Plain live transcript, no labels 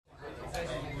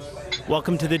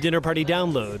Welcome to the Dinner Party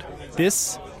Download.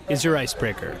 This is your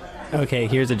icebreaker. Okay,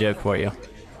 here's a joke for you.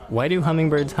 Why do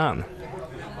hummingbirds hum?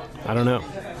 I don't know.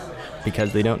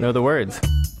 Because they don't know the words.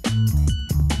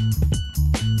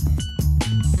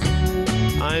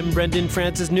 I'm Brendan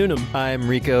Francis Noonan. I'm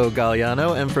Rico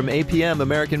Galliano, and from APM,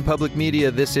 American Public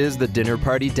Media, this is the Dinner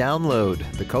Party Download,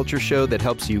 the culture show that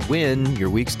helps you win your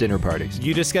week's dinner parties.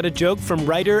 You just got a joke from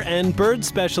writer and bird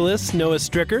specialist Noah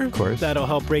Strycker. Of course. That'll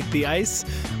help break the ice.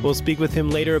 We'll speak with him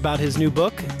later about his new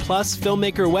book. Plus,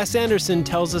 filmmaker Wes Anderson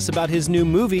tells us about his new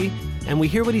movie, and we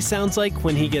hear what he sounds like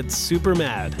when he gets super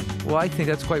mad. Well, I think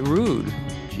that's quite rude.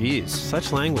 Jeez.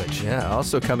 Such language. Yeah,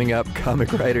 also coming up,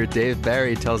 comic writer Dave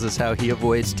Barry tells us how he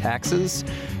avoids taxes.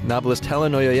 Novelist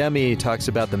Helen Oyeyemi talks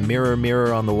about the mirror,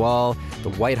 mirror on the wall. The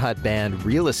white-hot band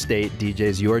Real Estate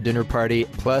DJs your dinner party,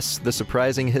 plus the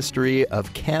surprising history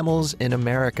of camels in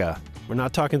America. We're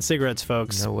not talking cigarettes,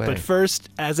 folks. No way. But first,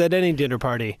 as at any dinner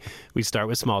party, we start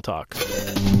with small talk.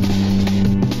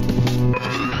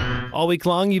 All week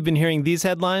long, you've been hearing these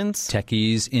headlines.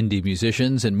 Techies, indie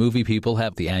musicians, and movie people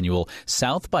have the annual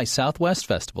South by Southwest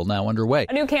Festival now underway.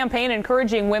 A new campaign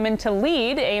encouraging women to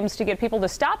lead aims to get people to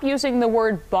stop using the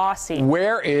word bossy.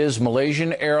 Where is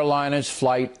Malaysian Airlines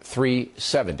Flight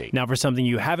 370? Now, for something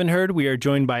you haven't heard, we are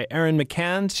joined by Erin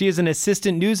McCann. She is an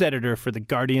assistant news editor for The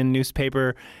Guardian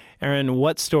newspaper. Erin,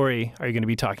 what story are you going to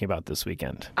be talking about this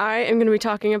weekend? I am going to be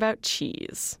talking about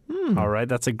cheese. All right,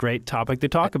 that's a great topic to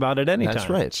talk about at any time. That's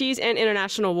right. Cheese and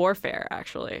international warfare,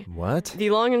 actually. What? The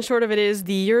long and short of it is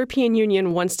the European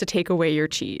Union wants to take away your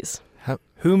cheese.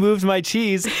 Who moved my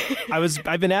cheese?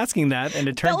 I've been asking that, and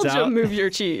it turns Belgium moved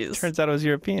your cheese. Turns out it was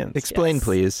Europeans. Explain,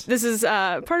 please. This is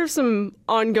part of some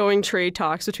ongoing trade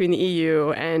talks between the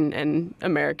EU and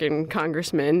American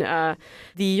congressmen.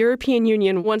 The European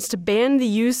Union wants to ban the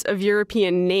use of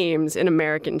European names in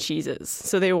American cheeses.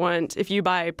 So they want, if you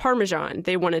buy Parmesan,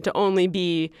 they want it to only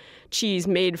be cheese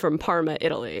made from Parma,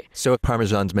 Italy. So if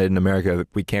Parmesan's made in America,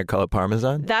 we can't call it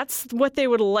Parmesan? That's what they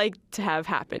would like to have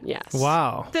happen, yes.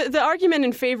 Wow. The argument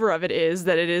in favor of it is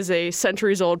that it is a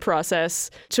centuries-old process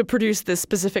to produce this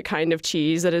specific kind of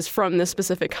cheese that is from this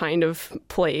specific kind of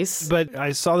place. But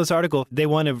I saw this article. They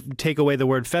want to take away the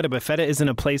word feta, but feta isn't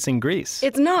a place in Greece.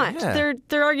 It's not. Yeah.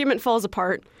 Their argument falls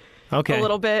apart. Okay. A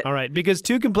little bit. All right, because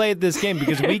two can play at this game,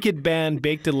 because we could ban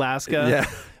baked Alaska. Yeah.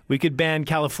 We could ban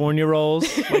California rolls.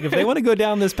 Like, if they want to go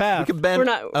down this path. We could ban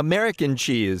American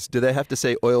cheese. Do they have to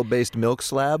say oil-based milk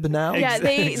slab now? Yeah,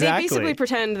 they Exactly. basically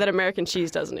pretend that American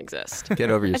cheese doesn't exist. Get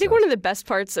over yourself. I think one of the best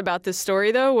parts about this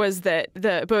story, though, was that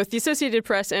both the Associated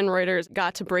Press and Reuters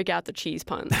got to break out the cheese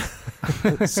puns.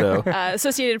 So,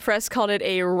 Associated Press called it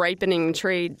a ripening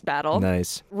trade battle.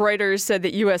 nice. Reuters said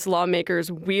that U.S.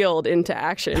 lawmakers wheeled into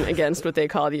action against what they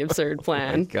call the absurd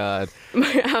plan. God.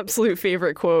 My absolute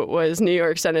favorite quote was New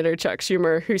York Senator Chuck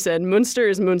Schumer, who said, "Munster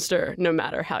is Munster, no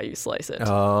matter how you slice it."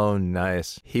 Oh,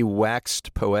 nice. He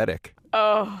waxed poetic.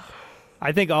 Oh,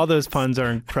 I think all those puns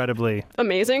are incredibly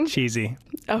amazing. cheesy.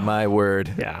 My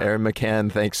word. Yeah. Erin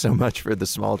McCann, thanks so much for the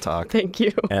small talk. Thank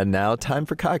you. And now, time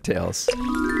for cocktails.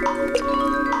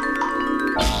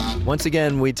 Once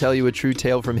again, we tell you a true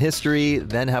tale from history,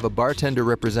 then have a bartender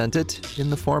represent it in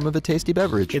the form of a tasty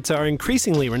beverage. It's our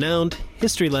increasingly renowned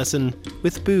history lesson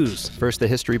with booze. First, the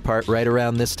history part. Right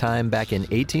around this time, back in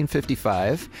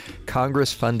 1855,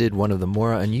 Congress funded one of the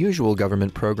more unusual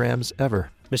government programs ever.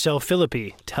 Michelle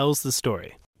Philippi tells the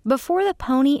story. Before the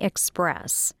Pony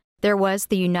Express, there was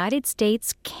the United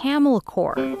States Camel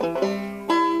Corps.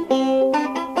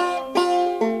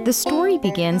 The story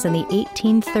begins in the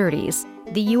 1830s.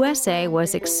 The USA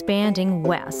was expanding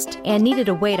west and needed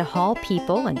a way to haul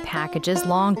people and packages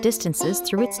long distances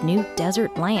through its new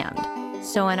desert land.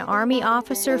 So an Army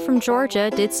officer from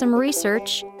Georgia did some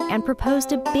research and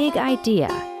proposed a big idea: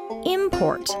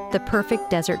 import the perfect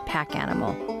desert pack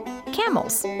animal,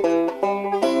 camels.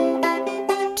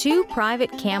 Two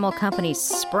private camel companies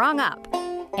sprung up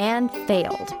and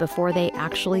failed before they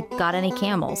actually got any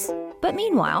camels. But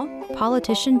meanwhile,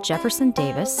 politician Jefferson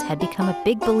Davis had become a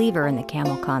big believer in the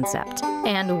camel concept.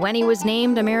 And when he was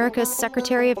named America's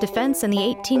Secretary of Defense in the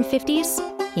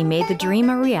 1850s, he made the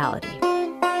dream a reality.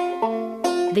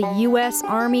 The U.S.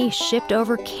 Army shipped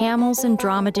over camels and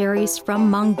dromedaries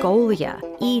from Mongolia,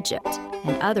 Egypt,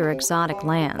 and other exotic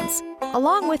lands.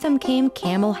 Along with them came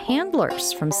camel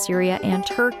handlers from Syria and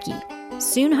Turkey.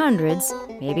 Soon hundreds,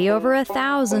 maybe over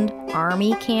 1,000,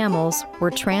 Army camels were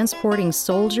transporting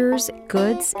soldiers,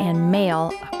 goods, and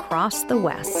mail across the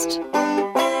West.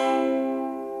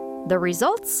 The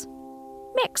results?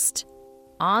 Mixed.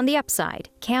 On the upside,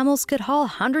 camels could haul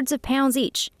hundreds of pounds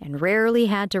each and rarely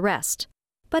had to rest.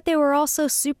 but they were also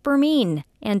super mean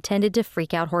and tended to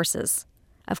freak out horses.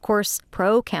 Of course,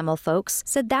 pro-camel folks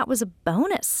said that was a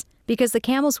bonus because the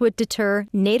camels would deter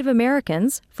Native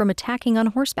Americans from attacking on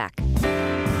horseback.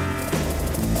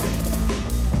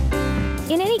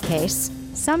 In any case,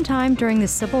 sometime during the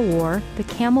Civil War, the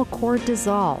Camel Corps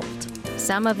dissolved.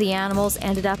 Some of the animals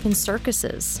ended up in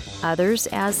circuses, others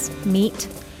as meat,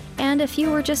 and a few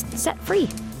were just set free.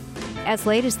 As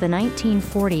late as the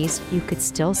 1940s, you could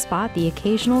still spot the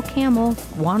occasional camel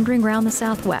wandering around the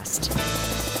Southwest.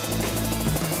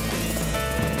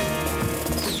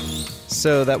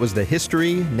 So that was the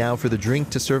history. Now for the drink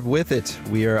to serve with it.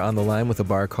 We are on the line with a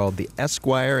bar called the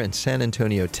Esquire in San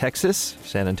Antonio, Texas.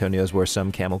 San Antonio is where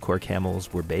some Camel Corps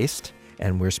camels were based.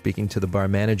 And we're speaking to the bar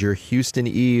manager, Houston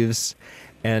Eves.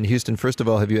 And Houston, first of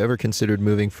all, have you ever considered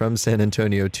moving from San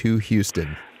Antonio to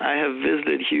Houston? I have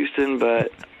visited Houston,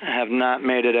 but have not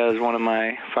made it as one of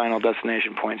my final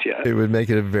destination points yet. It would make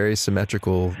it a very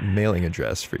symmetrical mailing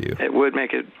address for you. It would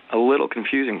make it a little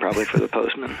confusing probably for the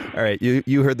postman. All right,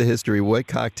 you heard the history. What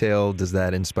cocktail does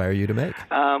that inspire you to make?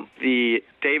 The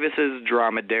Davis's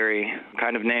Dromedary,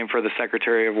 kind of named for the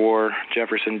Secretary of War,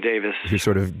 Jefferson Davis. Who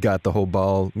sort of got the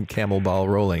whole camel ball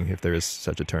rolling, if there is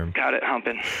such a term. Got it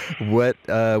humping.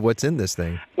 What's in this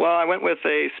thing? Well, I went with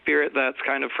a spirit that's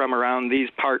kind of from around these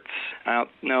parts. I don't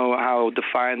know how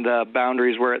defined the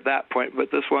boundaries were at that point, but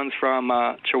this one's from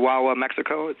Chihuahua,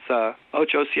 Mexico. It's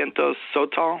 800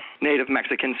 Sotol, native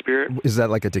Mexican spirit. Is that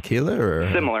like a tequila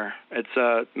or? Similar.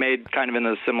 It's made kind of in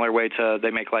a similar way to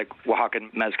they make like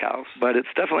Oaxacan mezcals. But it's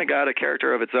definitely got a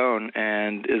character of its own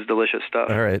and is delicious stuff.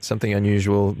 All right, something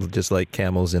unusual, just like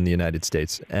camels in the United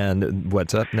States. And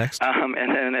what's up next?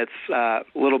 And then it's a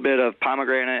little bit of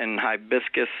pomegranate and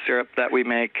hibiscus syrup that we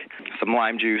make, some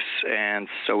lime juice, and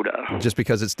soda. Just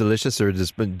because it's delicious, or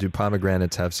do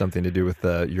pomegranates have something to do with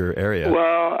your area?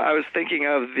 Well, I was thinking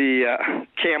of the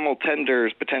camel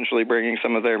tenders potentially bringing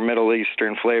some of their Middle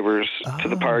Eastern flavors to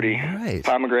the party. Right.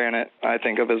 Pomegranate, I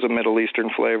think of as a Middle Eastern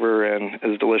flavor and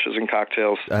is delicious in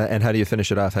cocktails. And how do you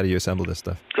finish it off? How do you assemble this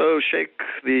stuff? So shake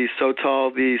the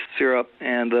Sotol, the syrup,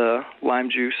 and the lime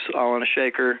juice all in a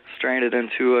shaker, strain it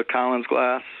into a Collins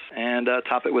glass, and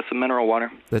top it with some mineral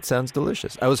water. That sounds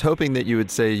delicious. I was hoping that you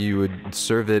would say you would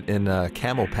serve it in a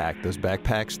camel pack, those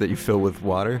backpacks that you fill with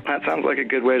water. That sounds like a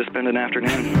good way to spend an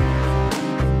afternoon.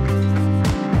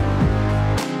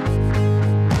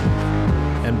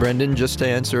 And Brendan, just to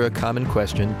answer a common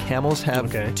question, camels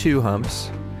have two humps.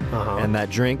 And that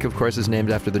drink, of course, is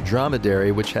named after the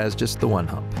dromedary, which has just the one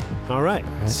hump. All right.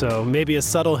 So maybe a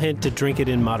subtle hint to drink it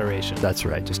in moderation. That's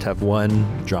right. Just have one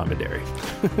dromedary.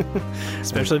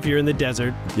 Especially if you're in the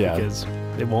desert, because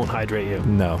it won't hydrate you.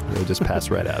 No, it'll just pass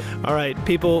right out. All right,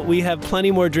 people, we have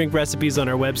plenty more drink recipes on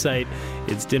our website.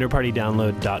 It's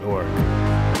dinnerpartydownload.org.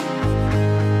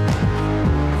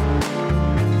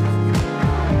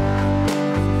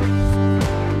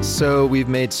 So we've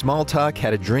made small talk,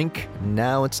 had a drink.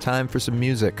 Now it's time for some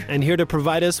music. And here to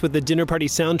provide us with the dinner party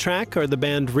soundtrack are the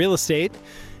band Real Estate.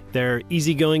 Their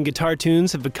easygoing guitar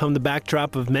tunes have become the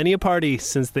backdrop of many a party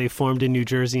since they formed in New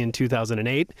Jersey in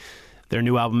 2008. Their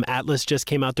new album Atlas just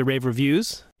came out to rave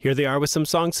reviews. Here they are with some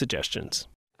song suggestions.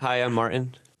 Hi, I'm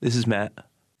Martin. This is Matt.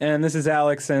 And this is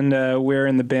Alex, and we're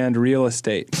in the band Real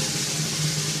Estate.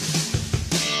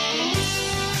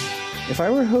 If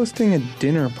I were hosting a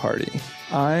dinner party,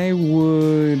 I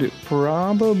would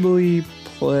probably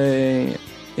play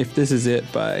If This Is It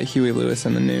by Huey Lewis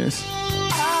and the News.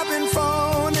 I've been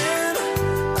phoning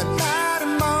a night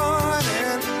and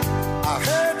morning. I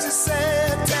heard you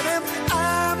say, tell him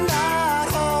I'm not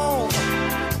home.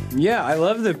 Yeah, I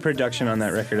love the production on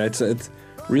that record. It's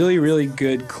really, really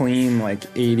good, clean, like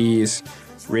 80s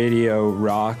radio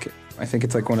rock. I think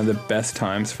it's like one of the best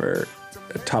times for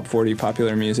top 40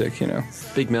 popular music, you know.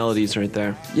 Big melodies right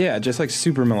there. Yeah, just like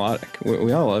super melodic.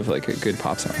 We all love like a good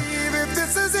pop song.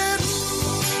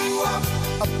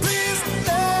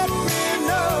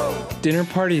 Dinner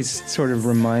parties sort of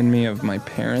remind me of my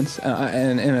parents,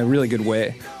 and in a really good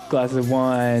way. Glass of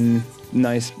wine,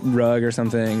 nice rug or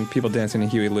something, people dancing to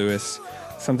Huey Lewis,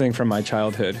 something from my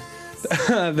childhood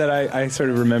that I sort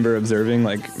of remember observing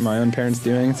like my own parents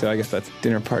doing, so I guess that's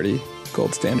dinner party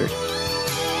gold standard.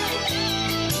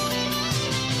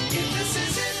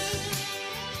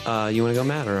 You want to go,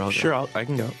 Matt, or I'll go? Sure, I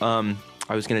can go.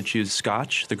 I was going to choose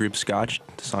Scotch, the group Scotch,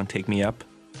 the song Take Me Up.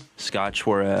 Scotch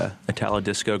were a Italo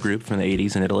disco group from the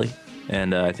 80s in Italy,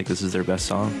 and I think this is their best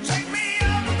song.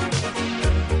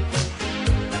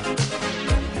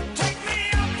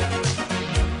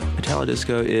 Italo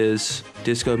disco is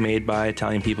disco made by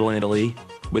Italian people in Italy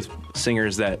with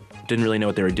singers that didn't really know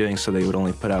what they were doing, so they would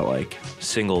only put out like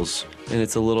singles and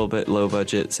it's a little bit low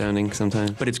budget sounding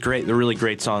sometimes. But it's great. They're really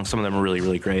great songs. Some of them are really,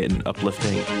 really great and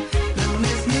uplifting.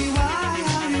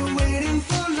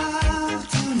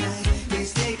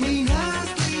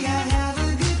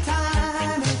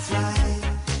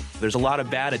 There's a lot of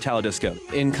bad Italo disco.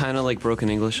 In kind of like broken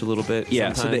English a little bit. Yeah,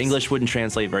 sometimes. so the English wouldn't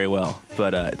translate very well.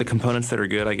 But the components that are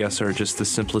good, I guess, are just the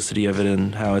simplicity of it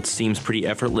and how it seems pretty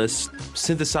effortless.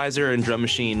 Synthesizer and drum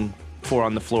machine, 4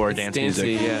 on the floor, it's dance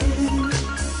dancey, music. Yeah.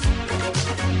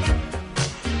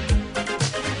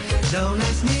 Don't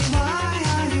ask me why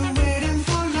are you waiting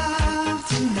for love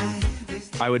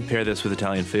tonight. I would pair this with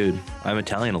Italian food. I'm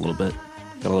Italian a little bit.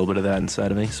 Got a little bit of that inside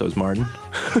of me, so is Martin.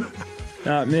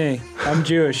 Not me. I'm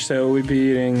Jewish, so we'd be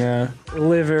eating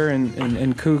liver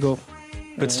and kugel.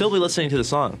 But still be listening to the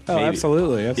song. Oh, maybe.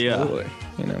 absolutely. Yeah.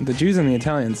 You know, the Jews and the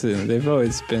Italians, they've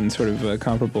always been sort of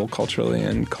comparable culturally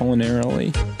and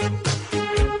culinarily.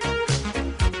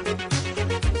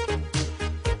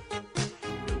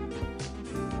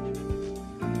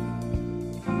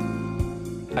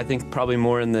 I think probably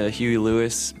more in the Huey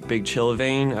Lewis, Big Chill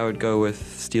vein. I would go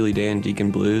with Steely Dan,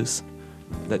 Deacon Blues.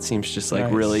 That seems just like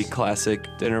Nice. really classic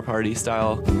dinner party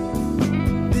style.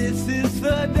 This is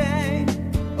the day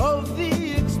of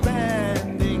the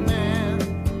expanding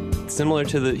man. Similar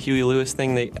to the Huey Lewis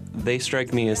thing, they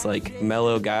strike me as like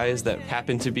mellow guys that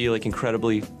happen to be like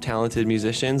incredibly talented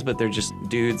musicians, but they're just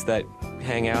dudes that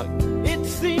hang out. It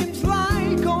seems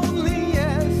like only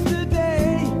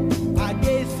yesterday I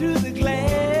gazed through the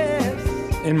glass.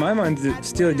 In my mind,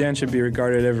 Steely Dan should be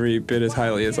regarded every bit as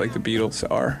highly as like the Beatles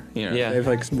are. You know, Yeah. they've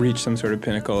like reached some sort of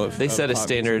pinnacle of. They set a pop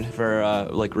standard for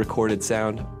like recorded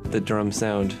sound. The drum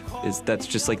sound that's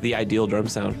just like the ideal drum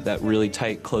sound. That really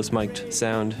tight, close mic'd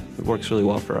sound. It works really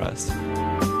well for us.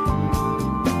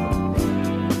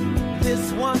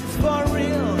 This one's for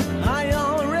real. I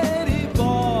already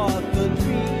bought the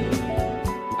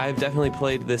dream. I've definitely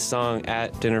played this song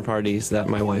at dinner parties that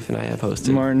my wife and I have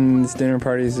hosted. Martin's dinner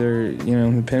parties are, you know,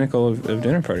 the pinnacle of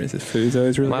dinner parties. The food's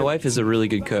always really My good. wife is a really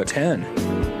good cook. 10.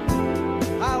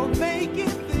 I'll make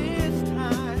it this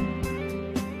time.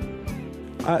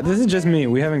 This is just me.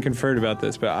 We haven't conferred about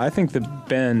this, but I think the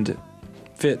bend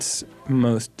fits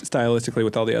most stylistically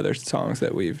with all the other songs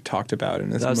that we've talked about,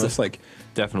 and it's That was most like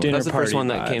Definitely. dinner That's the first party one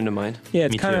that vibe. came to mind. Yeah,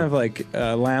 it's Me kind too. of like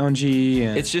loungy.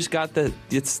 And It's just got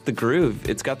it's the groove.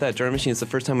 It's got that drum machine. It's the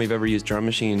first time we've ever used drum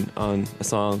machine on a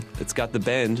song. It's got the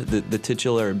bend, the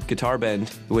titular guitar bend,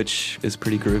 which is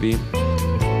pretty groovy.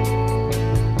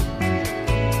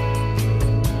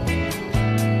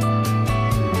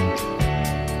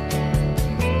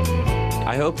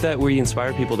 I hope that we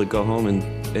inspire people to go home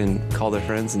and call their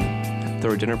friends and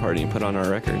throw a dinner party and put on our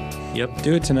record. Yep.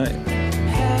 do it tonight.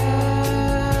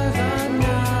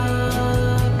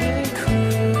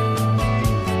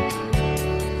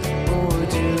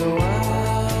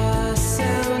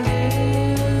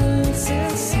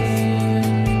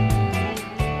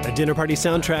 A dinner party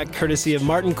soundtrack courtesy of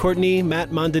Martin Courtney, Matt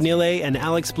Mondonile, and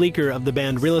Alex Bleeker of the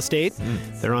band Real Estate.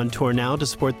 They're on tour now to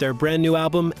support their brand new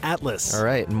album, Atlas. All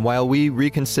right, and while we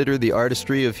reconsider the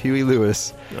artistry of Huey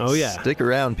Lewis, Oh, yeah. stick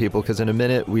around, people, because in a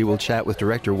minute we will chat with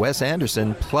director Wes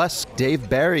Anderson, plus Dave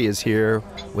Barry is here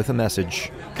with a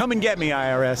message. Come and get me,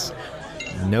 IRS.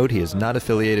 Note he is not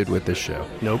affiliated with this show.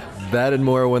 Nope. That and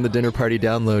more when the Dinner Party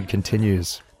Download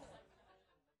continues.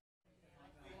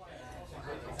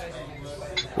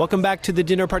 Welcome back to the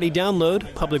Dinner Party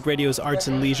Download, Public Radio's arts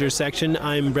and leisure section.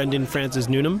 I'm Brendan Francis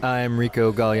Newnham. I'm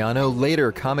Rico Galliano.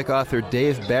 Later, comic author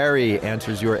Dave Barry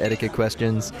answers your etiquette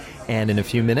questions. And in a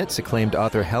few minutes, acclaimed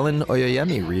author Helen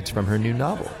Oyeyemi reads from her new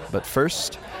novel. But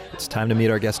first, it's time to meet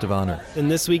our guest of honor.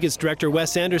 And this week it's director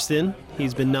Wes Anderson.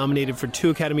 He's been nominated for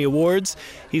 2 Academy Awards.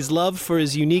 He's loved for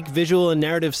his unique visual and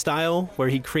narrative style, where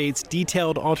he creates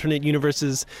detailed alternate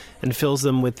universes and fills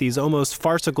them with these almost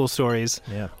farcical stories,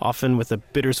 often with a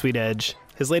bittersweet edge.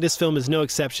 His latest film is no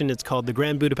exception. It's called The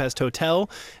Grand Budapest Hotel,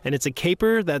 and it's a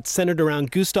caper that's centered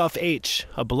around Gustav H.,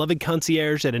 a beloved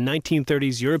concierge at a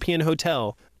 1930s European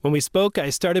hotel. When we spoke, I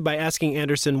started by asking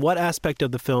Anderson what aspect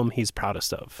of the film he's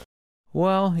proudest of.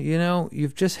 Well, you know,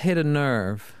 you've just hit a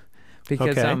nerve.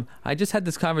 Because Okay. I just had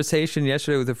this conversation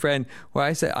yesterday with a friend where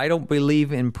I said, I don't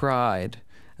believe in pride.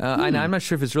 And I'm not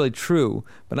sure if it's really true,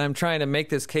 but I'm trying to make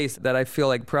this case that I feel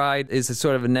like pride is a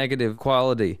sort of a negative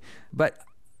quality. But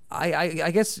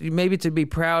I guess maybe to be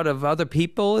proud of other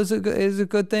people is a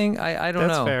good thing. I don't know.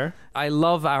 That's fair. I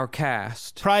love our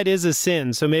cast. Pride is a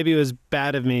sin, so maybe it was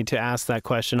bad of me to ask that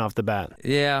question off the bat.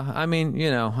 Yeah, I mean,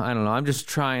 you know, I don't know. I'm just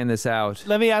trying this out.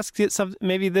 Let me ask it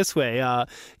maybe this way.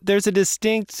 There's a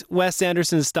distinct Wes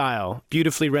Anderson style,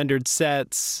 beautifully rendered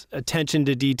sets, attention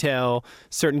to detail,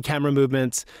 certain camera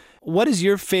movements. What is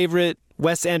your favorite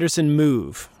Wes Anderson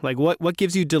move? Like, what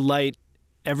gives you delight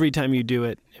every time you do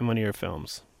it in one of your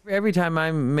films? Every time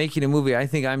I'm making a movie, I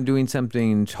think I'm doing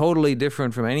something totally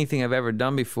different from anything I've ever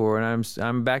done before, and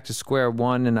I'm back to square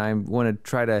one, and I want to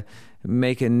try to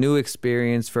make a new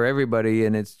experience for everybody,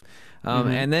 and it's.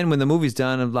 And then when the movie's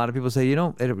done, a lot of people say,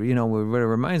 what it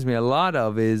reminds me a lot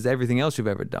of is everything else you've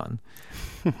ever done.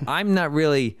 I'm not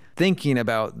really thinking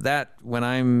about that when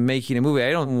I'm making a movie.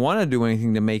 I don't want to do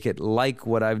anything to make it like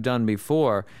what I've done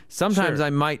before. Sometimes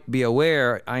I might be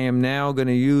aware I am now going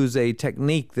to use a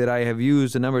technique that I have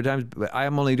used a number of times, but I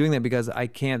am only doing that because I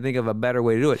can't think of a better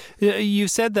way to do it. You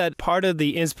said that part of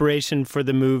the inspiration for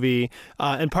the movie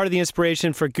and part of the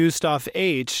inspiration for Gustav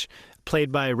H.,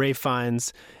 played by Ralph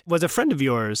Fiennes, was a friend of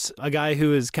yours, a guy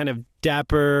who is kind of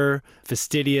dapper,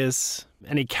 fastidious,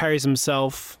 and he carries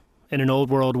himself in an old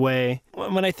world way.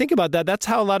 When I think about that, that's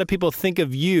how a lot of people think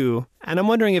of you. And I'm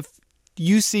wondering if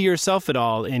you see yourself at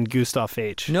all in Gustav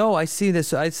H. No, I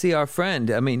see our friend.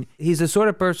 I mean, he's the sort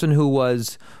of person who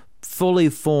was fully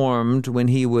formed when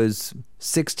he was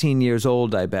 16 years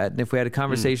old, I bet. And if we had a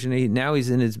conversation, now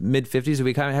he's in his mid-50s, if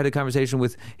we kind of had a conversation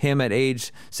with him at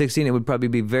age 16, it would probably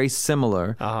be very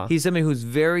similar. He's somebody who's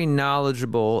very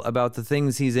knowledgeable about the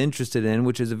things he's interested in,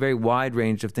 which is a very wide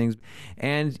range of things.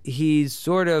 And he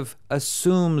sort of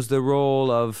assumes the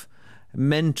role of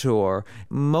mentor.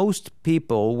 Most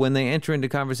people, when they enter into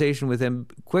conversation with him,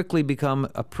 quickly become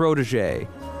a protege.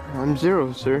 I'm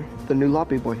Zero, sir. The new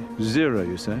lobby boy. Zero,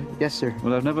 you say? Yes, sir.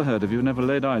 Well, I've never heard of you, never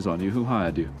laid eyes on you. Who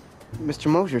hired you? Mr.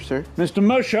 Mosher, sir. Mr.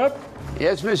 Mosher?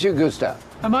 Yes, Monsieur Gustave.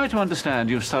 Am I to understand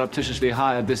you've surreptitiously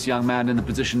hired this young man in the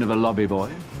position of a lobby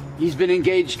boy? He's been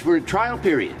engaged for a trial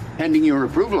period, pending your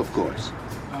approval, of course.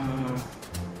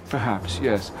 Perhaps,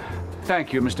 yes.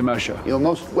 Thank you, Mr. Mosher. You're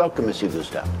most welcome, Monsieur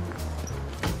Gustave.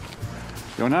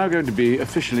 You're now going to be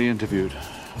officially interviewed.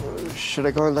 Should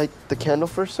I go and light the candle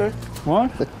first, sir?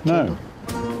 What? No.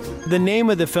 The name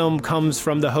of the film comes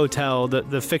from the hotel,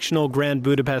 the fictional Grand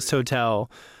Budapest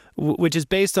Hotel, which is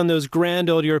based on those grand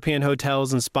old European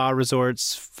hotels and spa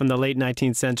resorts from the late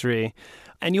 19th century.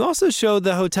 And you also show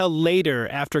the hotel later,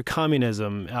 after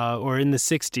communism, or in the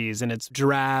 60s, and it's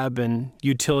drab and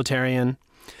utilitarian.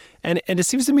 And it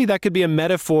seems to me that could be a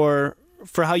metaphor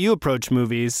for how you approach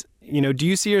movies. Do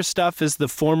you see your stuff as the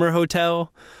former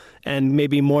hotel and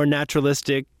maybe more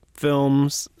naturalistic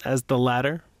films as the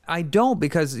latter? I don't,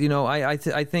 because,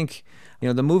 I think,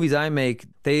 the movies I make,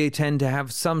 they tend to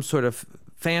have some sort of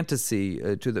fantasy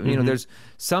to them. There's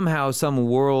somehow some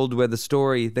world where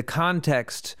the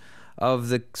context of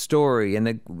the story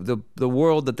and the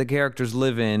world that the characters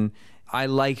live in, I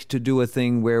like to do a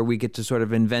thing where we get to sort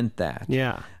of invent that.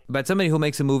 Yeah. But somebody who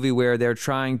makes a movie where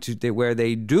where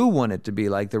they do want it to be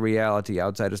like the reality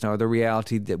outside us now, or the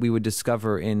reality that we would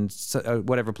discover in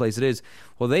whatever place it is,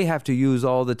 well, they have to use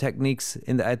all the techniques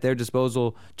at their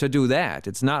disposal to do that.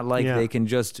 It's not like they can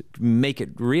just make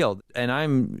it real. And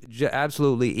I'm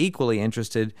absolutely equally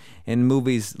interested in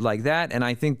movies like that. And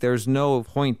I think there's no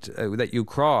point that you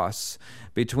cross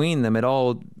between them at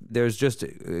all. There's just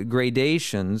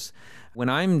gradations. When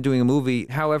I'm doing a movie,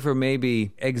 however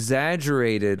maybe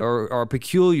exaggerated or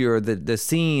peculiar the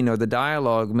scene or the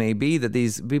dialogue may be that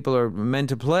these people are meant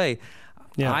to play,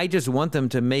 I just want them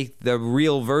to make the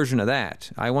real version of that.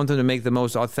 I want them to make the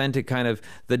most authentic kind of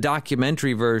the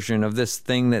documentary version of this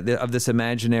thing, of this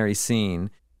imaginary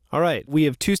scene. All right. We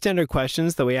have two standard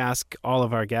questions that we ask all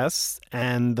of our guests.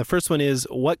 And the first one is,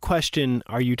 what question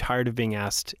are you tired of being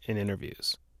asked in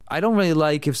interviews? I don't really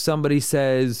like if somebody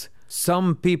says,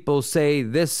 some people say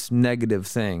this negative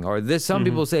thing, or some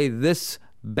people say this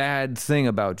bad thing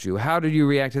about you. How did you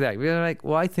react to that? You're like,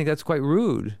 well, I think that's quite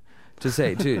rude to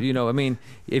say. I mean,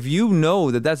 if you know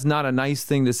that that's not a nice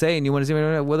thing to say, and you want to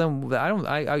say, well,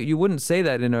 then you wouldn't say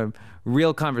that in a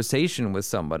real conversation with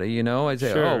somebody. I'd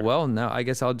say, oh, well, no, I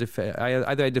guess I'll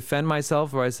either I defend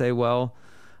myself, or I say, well,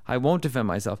 I won't defend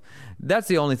myself. That's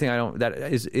the only thing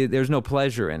there's no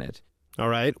pleasure in it. All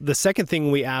right. The second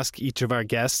thing we ask each of our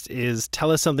guests is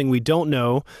tell us something we don't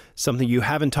know, something you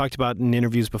haven't talked about in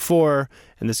interviews before,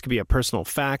 and this could be a personal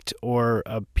fact or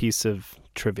a piece of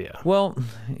trivia. Well,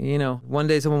 one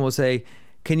day someone will say,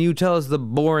 can you tell us the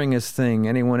boringest thing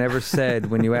anyone ever said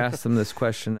when you ask them this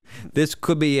question? This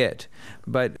could be it,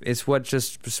 but it's what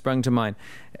just sprung to mind.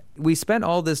 We spent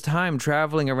all this time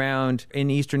traveling around in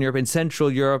Eastern Europe, in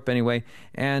Central Europe anyway,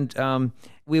 and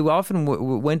we often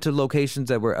went to locations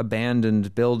that were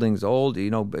abandoned buildings, old,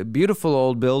 beautiful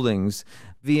old buildings,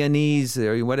 Viennese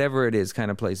or whatever it is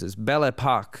kind of places, Belle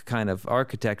Epoque kind of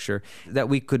architecture that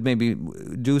we could maybe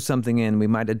do something in. We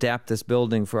might adapt this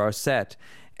building for our set.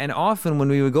 And often when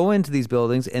we would go into these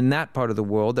buildings in that part of the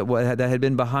world that had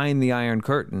been behind the Iron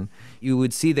Curtain, you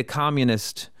would see the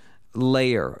communist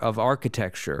layer of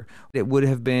architecture. It would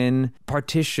have been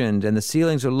partitioned and the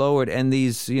ceilings are lowered, and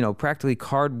these, practically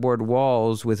cardboard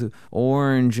walls with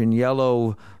orange and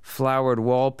yellow flowered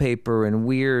wallpaper and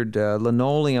weird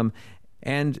linoleum.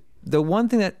 And the one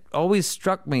thing that always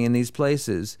struck me in these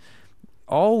places,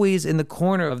 always in the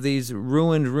corner of these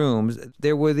ruined rooms,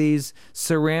 there were these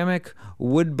ceramic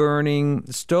wood-burning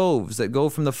stoves that go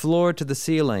from the floor to the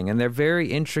ceiling, and they're very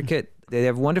intricate. They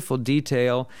have wonderful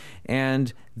detail,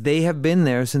 and they have been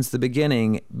there since the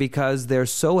beginning because they're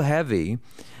so heavy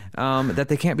that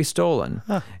they can't be stolen.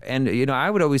 Huh. And, I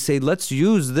would always say, let's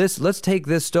use this, let's take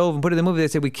this stove and put it in the movie. They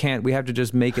say, we can't, we have to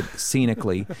just make it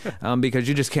scenically because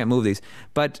you just can't move these.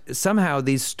 But somehow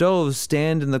these stoves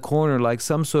stand in the corner like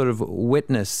some sort of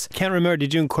witness. Can't remember,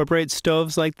 did you incorporate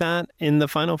stoves like that in the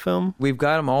final film? We've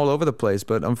got them all over the place,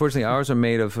 but unfortunately ours are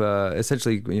made of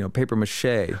essentially, paper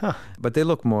mache. Huh. But they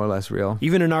look more or less real.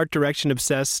 Even an art direction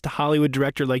obsessed Hollywood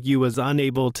director like you was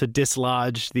unable to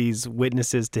dislodge these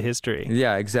witnesses to history.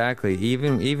 Yeah, exactly.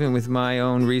 Even with my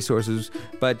own resources.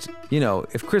 But,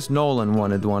 if Chris Nolan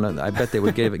wanted one, I bet they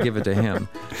would give it to him.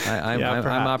 I'm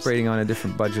operating on a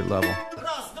different budget level.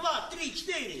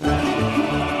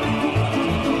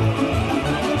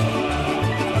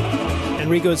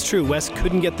 Enrico, it's true. Wes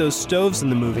couldn't get those stoves in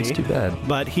the movie. That's too bad.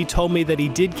 But he told me that he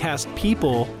did cast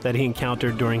people that he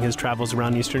encountered during his travels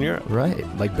around Eastern Europe. Right,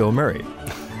 like Bill Murray,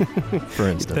 for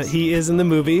instance. He is in the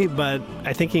movie, but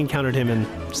I think he encountered him in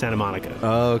Santa Monica.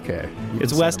 Oh, okay.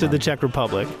 It's west of the Czech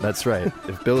Republic. That's right.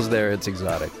 If Bill's there, it's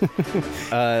exotic.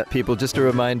 People, just a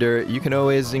reminder, you can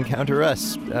always encounter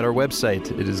us at our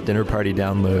website. It is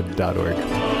dinnerpartydownload.org.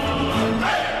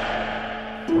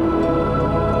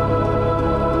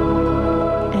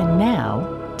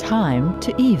 Time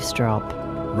to eavesdrop.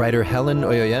 Writer Helen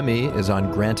Oyeyemi is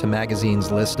on Granta Magazine's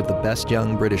list of the best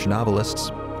young British novelists.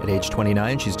 At age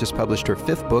 29, she's just published her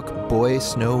 5th book, Boy,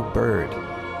 Snow, Bird.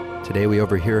 Today we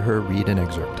overhear her read an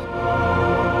excerpt.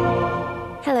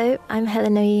 Hello, I'm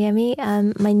Helen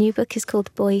Oyeyemi. My new book is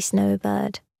called Boy, Snow,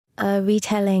 Bird, a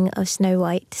retelling of Snow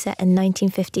White set in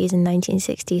 1950s and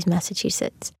 1960s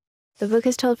Massachusetts. The book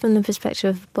is told from the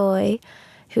perspective of a boy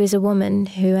who is a woman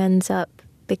who ends up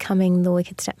becoming the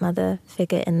wicked stepmother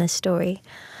figure in this story,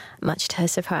 much to her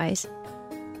surprise.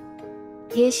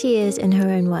 Here she is in her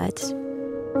own words.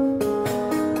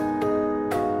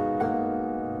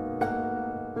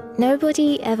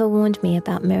 Nobody ever warned me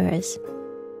about mirrors,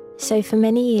 so for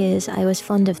many years I was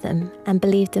fond of them and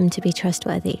believed them to be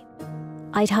trustworthy.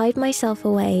 I'd hide myself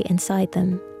away inside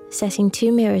them, setting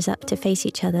 2 mirrors up to face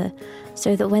each other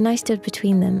so that when I stood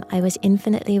between them I was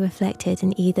infinitely reflected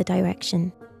in either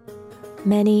direction.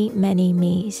 Many, many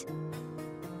me's.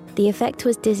 The effect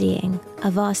was dizzying, a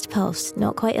vast pulse,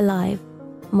 not quite alive,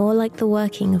 more like the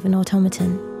working of an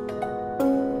automaton.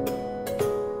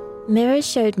 Mirrors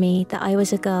showed me that I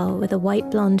was a girl with a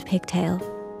white blonde pigtail,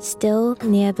 still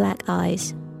near black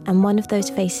eyes, and one of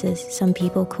those faces some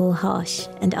people call harsh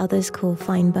and others call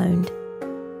fine-boned.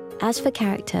 As for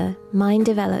character, mine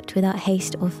developed without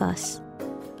haste or fuss.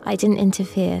 I didn't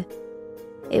interfere.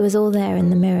 It was all there in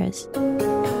the mirrors.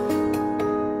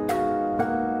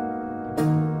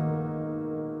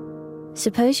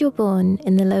 Suppose you're born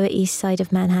in the Lower East Side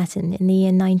of Manhattan in the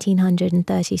year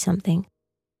 1930-something.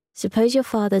 Suppose your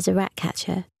father's a rat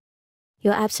catcher.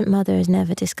 Your absent mother is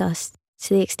never discussed,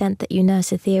 to the extent that you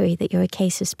nurse a theory that you're a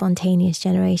case of spontaneous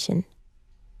generation.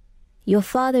 Your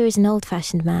father is an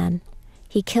old-fashioned man.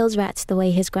 He kills rats the way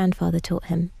his grandfather taught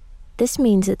him. This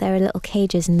means that there are little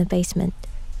cages in the basement.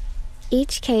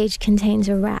 Each cage contains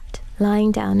a rat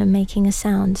lying down and making a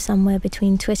sound somewhere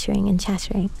between twittering and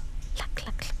chattering. Cluck,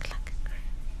 cluck, cluck.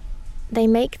 They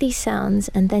make these sounds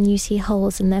and then you see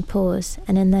holes in their paws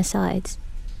and in their sides.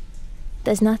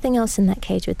 There's nothing else in that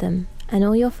cage with them, and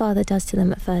all your father does to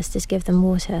them at first is give them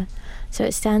water, so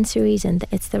it stands to reason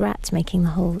that it's the rats making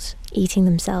the holes, eating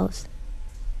themselves.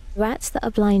 Rats that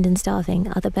are blind and starving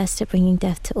are the best at bringing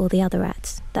death to all the other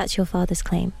rats. That's your father's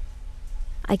claim.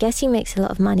 I guess he makes a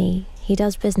lot of money. He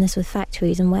does business with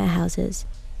factories and warehouses.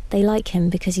 They like him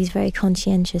because he's very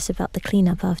conscientious about the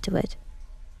cleanup afterward.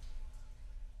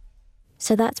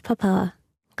 So that's Papa.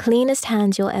 Cleanest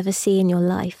hands you'll ever see in your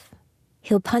life.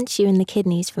 He'll punch you in the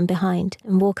kidneys from behind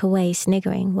and walk away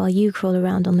sniggering while you crawl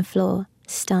around on the floor,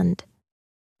 stunned.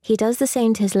 He does the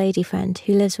same to his lady friend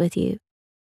who lives with you.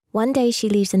 One day she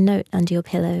leaves a note under your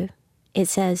pillow. It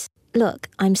says, "Look,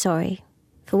 I'm sorry.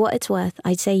 For what it's worth,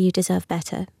 I'd say you deserve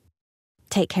better.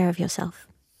 Take care of yourself."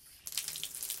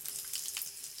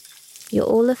 You're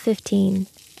all of 15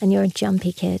 and you're a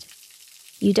jumpy kid.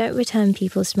 You don't return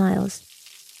people's smiles.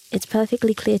 It's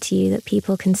perfectly clear to you that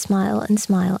people can smile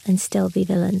and still be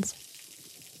villains.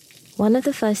 One of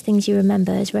the first things you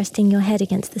remember is resting your head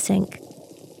against the sink.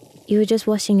 You were just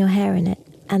washing your hair in it,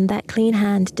 and that clean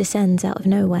hand descends out of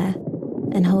nowhere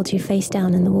and holds you face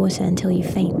down in the water until you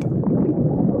faint.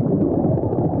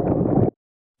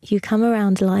 You come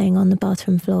around lying on the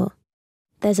bathroom floor.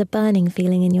 There's a burning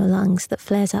feeling in your lungs that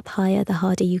flares up higher the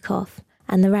harder you cough,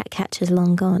 and the rat catcher's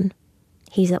long gone.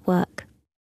 He's at work.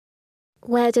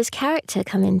 Where does character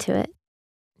come into it?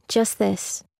 Just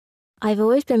this. I've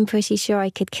always been pretty sure I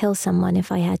could kill someone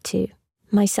if I had to.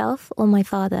 Myself or my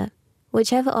father,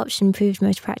 whichever option proved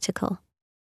most practical.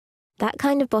 That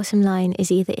kind of bottom line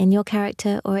is either in your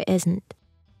character or it isn't.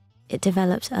 It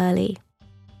develops early.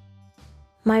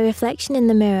 My reflection in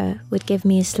the mirror would give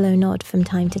me a slow nod from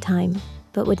time to time,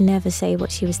 but would never say what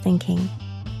she was thinking.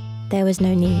 There was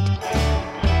no need.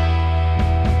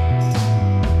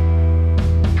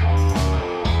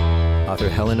 Author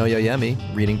Helen Oyeyemi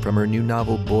reading from her new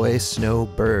novel Boy, Snow,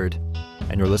 Bird.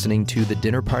 And you're listening to The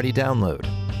Dinner Party Download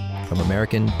from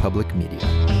American Public Media.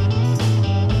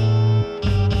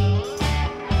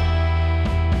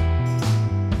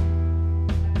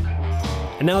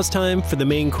 And now it's time for the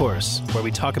main course, where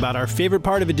we talk about our favorite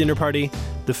part of a dinner party,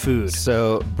 the food.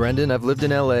 So, Brendan, I've lived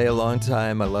in LA a long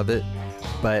time. I love it.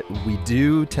 But we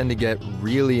do tend to get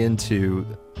really into,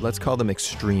 let's call them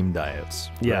extreme diets.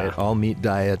 Yeah. Right? All meat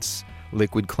diets,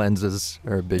 liquid cleanses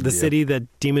are a big deal. The city that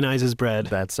demonizes bread.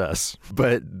 That's us.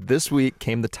 But this week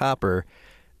came the topper,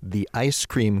 the ice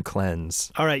cream cleanse.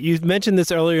 All right, you mentioned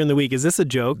this earlier in the week. Is this a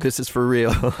joke? This is for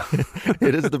real.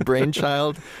 It is the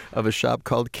brainchild of a shop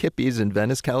called Kippy's in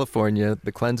Venice, California.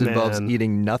 The cleanse involves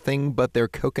eating nothing but their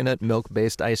coconut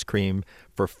milk-based ice cream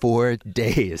for 4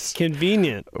 days.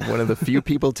 Convenient. One of the few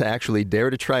people to actually dare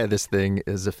to try this thing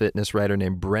is a fitness writer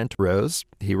named Brent Rose.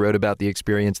 He wrote about the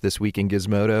experience this week in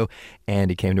Gizmodo, and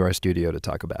he came to our studio to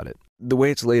talk about it. The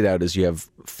way it's laid out is you have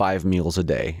 5 meals a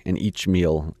day, and each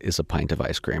meal is a pint of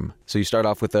ice cream. So you start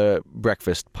off with a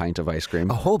breakfast pint of ice cream.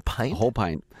 A whole pint? A whole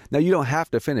pint. Now, you don't have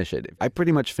to finish it. I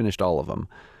pretty much finished all of them.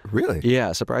 Really?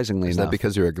 Yeah, surprisingly enough. Is that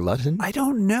because you're a glutton? I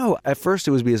don't know. At first,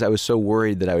 it was because I was so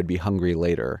worried that I would be hungry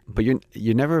later. But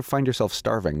you never find yourself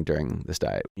starving during this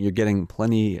diet. You're getting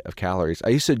plenty of calories. I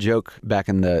used to joke back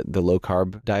in the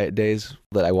low-carb diet days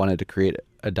that I wanted to create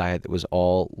a diet that was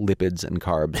all lipids and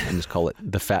carbs and just call it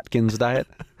the Fatkins diet.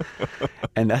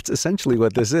 And that's essentially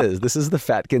what this is. This is the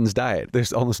Fatkins diet.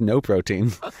 There's almost no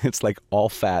protein. It's like all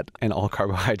fat and all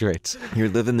carbohydrates. You're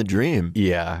living the dream.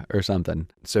 Yeah, or something.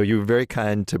 So you were very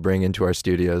kind to bring into our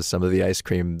studios some of the ice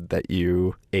cream that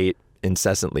you ate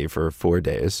incessantly for 4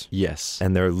 days. Yes.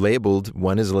 And they're labeled,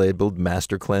 one is labeled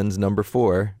Master Cleanse number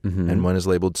 4, and one is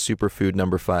labeled Superfood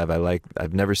number 5.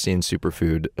 I've never seen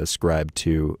superfood ascribed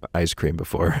to ice cream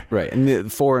before. Right. And the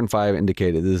 4 and 5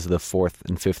 indicated this is the 4th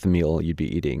and 5th meal you'd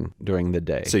be eating during the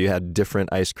day. So you had different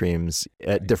ice creams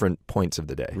at different points of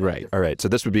the day. Right. All right. So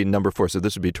this would be number 4. So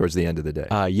this would be towards the end of the day.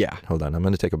 Yeah. Hold on. I'm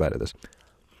going to take a bite of this.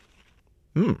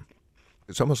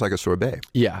 It's almost like a sorbet.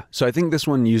 Yeah. So I think this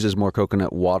one uses more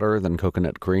coconut water than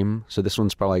coconut cream. So this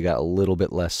one's probably got a little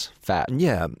bit less fat.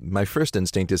 Yeah. My first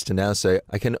instinct is to now say,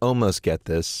 I can almost get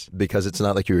this because it's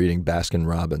not like you're eating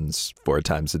Baskin-Robbins 4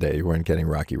 times a day. You weren't getting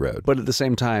Rocky Road. But at the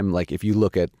same time, like if you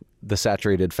look at the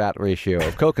saturated fat ratio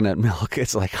of coconut milk,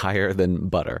 it's like higher than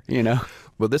butter, you know?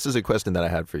 Well, this is a question that I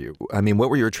had for you. I mean, what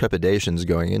were your trepidations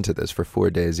going into this for 4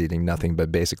 days eating nothing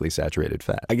but basically saturated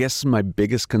fat? I guess my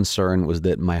biggest concern was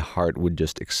that my heart would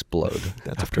just explode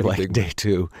after like day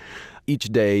 2. Each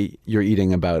day, you're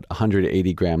eating about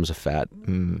 180 grams of fat.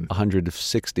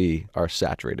 160 are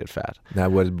saturated fat. Now,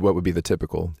 what would be the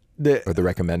typical or the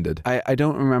recommended? I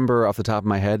don't remember off the top of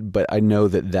my head, but I know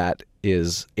that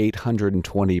is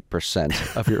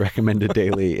 820% of your recommended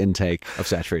daily intake of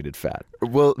saturated fat.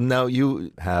 Well, now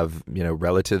you have,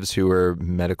 relatives who are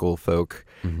medical folk.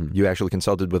 You actually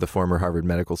consulted with a former Harvard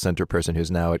Medical Center person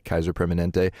who's now at Kaiser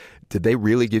Permanente. Did they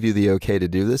really give you the okay to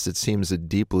do this? It seems a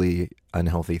deeply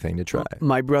unhealthy thing to try.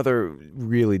 My brother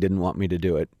really didn't want me to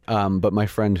do it. But my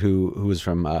friend who was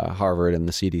from Harvard and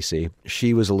the CDC,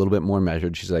 she was a little bit more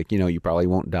measured. She's like, you probably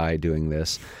won't die doing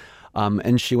this.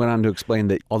 And she went on to explain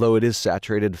that although it is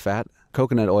saturated fat,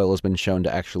 coconut oil has been shown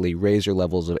to actually raise your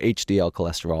levels of HDL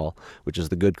cholesterol, which is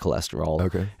the good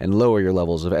cholesterol, and lower your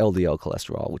levels of LDL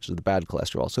cholesterol, which is the bad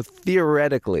cholesterol. So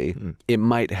theoretically, it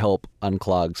might help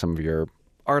unclog some of your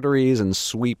arteries and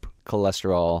sweep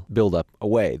cholesterol buildup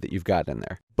away that you've got in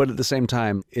there. But at the same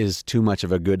time, is too much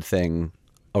of a good thing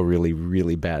a really,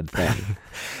 really bad thing.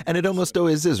 And it almost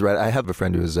always is, right? I have a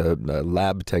friend who's a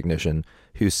lab technician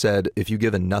who said if you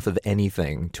give enough of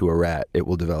anything to a rat, it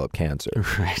will develop cancer.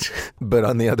 Right. But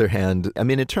on the other hand, I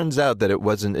mean, it turns out that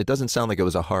it doesn't sound like it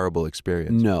was a horrible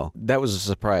experience. No, that was a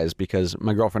surprise because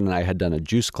my girlfriend and I had done a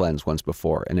juice cleanse once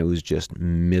before, and it was just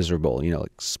miserable. You know,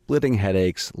 like splitting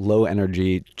headaches, low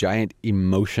energy, giant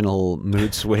emotional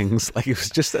mood swings. Like it was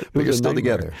just that. But you're still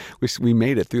together. We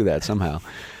made it through that somehow.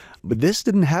 But this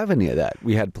didn't have any of that.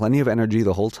 We had plenty of energy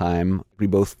the whole time. We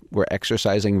both were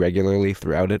exercising regularly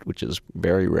throughout it, which is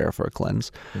very rare for a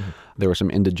cleanse. Mm-hmm. There were some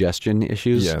indigestion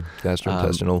issues. Yeah,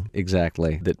 gastrointestinal.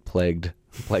 Exactly, that plagued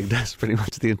us pretty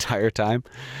much the entire time.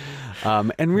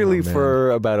 And really for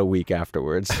about a week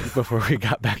afterwards before we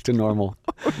got back to normal.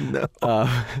 Oh,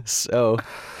 no. So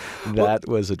that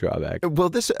was a drawback. Well,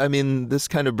 this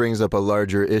kind of brings up a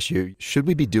larger issue. Should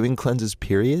we be doing cleanses,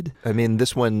 period? I mean,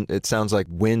 this one, it sounds like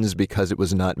wins because it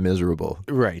was not miserable.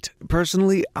 Right.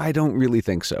 Personally, I don't really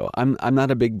think so. I'm not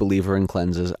a big believer in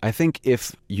cleanses. I think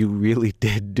if you really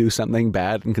did do something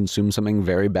bad and consume something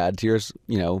very bad to yours,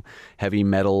 heavy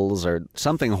metals or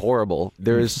something horrible,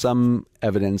 there is some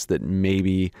evidence that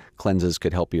maybe cleanses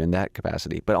could help you in that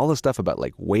capacity. But all the stuff about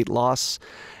like weight loss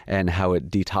and how it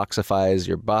detoxifies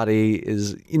your body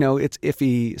is, it's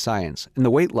iffy science. And the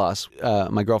weight loss,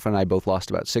 my girlfriend and I both lost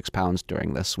about 6 pounds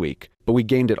during this week, but we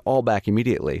gained it all back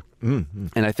immediately. Mm-hmm.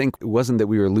 And I think it wasn't that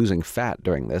we were losing fat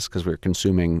during this because we were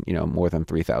consuming, more than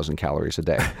 3,000 calories a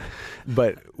day.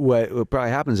 But what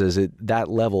probably happens is that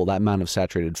amount of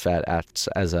saturated fat acts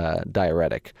as a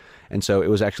diuretic. And so it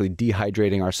was actually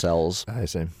dehydrating our cells. I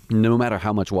see. No matter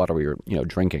how much water we were,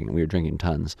 drinking, and we were drinking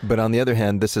tons. But on the other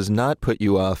hand, this has not put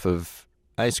you off of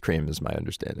ice cream, is my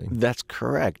understanding. That's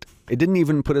correct. It didn't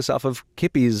even put us off of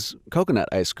Kippy's coconut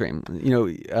ice cream.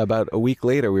 About a week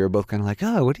later, we were both kind of like,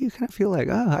 what do you kind of feel like?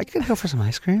 Oh, I could go for some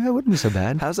ice cream. That wouldn't be so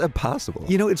bad. How's that possible?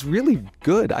 It's really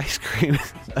good ice cream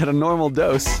at a normal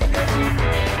dose.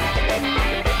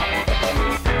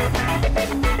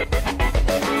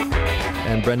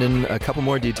 And Brendan, a couple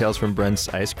more details from Brent's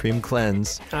ice cream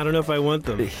cleanse. I don't know if I want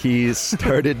them. He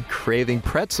started craving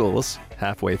pretzels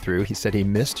halfway through. He said he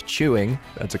missed chewing.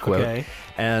 That's a quote. Okay.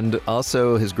 And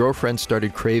also his girlfriend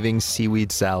started craving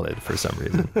seaweed salad for some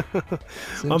reason.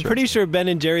 I'm pretty sure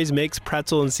Ben & Jerry's makes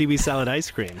pretzel and seaweed salad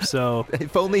ice cream. So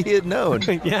if only he had known.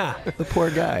 Yeah. The poor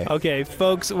guy. Okay,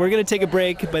 folks, we're going to take a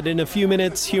break, but in a few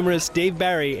minutes, humorist Dave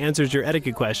Barry answers your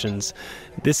etiquette questions.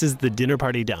 This is the Dinner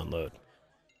Party Download.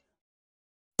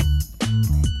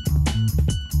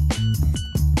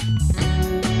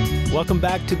 Welcome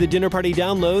back to the Dinner Party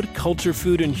Download, culture,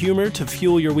 food, and humor to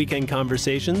fuel your weekend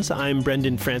conversations. I'm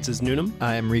Brendan Francis Newnham.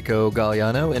 I'm Rico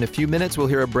Galliano. In a few minutes, we'll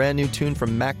hear a brand new tune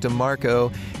from Mac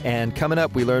DeMarco. And coming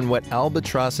up, we learn what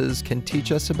albatrosses can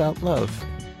teach us about love.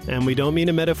 And we don't mean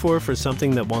a metaphor for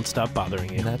something that won't stop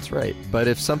bothering you. That's right. But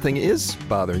if something is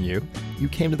bothering you, you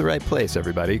came to the right place,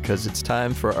 everybody, because it's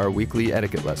time for our weekly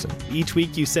etiquette lesson. Each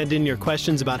week you send in your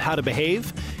questions about how to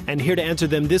behave, and here to answer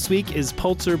them this week is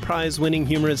Pulitzer Prize-winning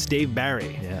humorist Dave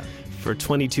Barry. Yeah. For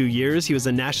 22 years, he was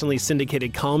a nationally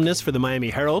syndicated columnist for the Miami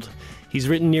Herald. He's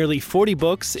written nearly 40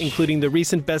 books, including the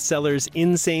recent bestsellers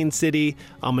Insane City,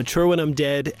 I'll Mature When I'm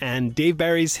Dead, and Dave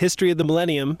Barry's History of the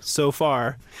Millennium, so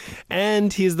far.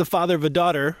 And he is the father of a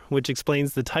daughter, which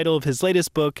explains the title of his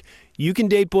latest book, You Can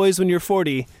Date Boys When You're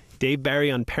 40, Dave Barry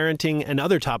on parenting and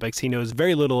other topics he knows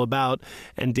very little about.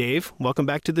 And Dave, welcome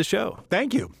back to the show.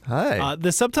 Thank you. Hi.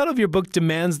 The subtitle of your book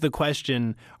demands the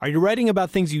question, are you writing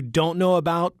about things you don't know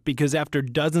about because after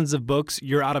dozens of books,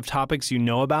 you're out of topics you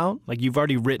know about? Like you've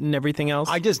already written everything else?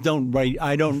 I just don't write.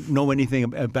 I don't know anything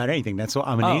about anything. That's why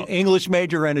I'm an English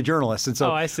major and a journalist. And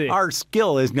so I see. Our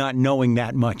skill is not knowing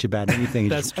that much about anything.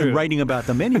 That's true. And writing about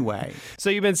them anyway.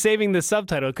 So you've been saving the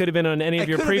subtitle. It could have been on any of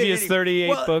your previous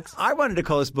 38 books. I wanted to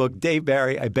call this book Dave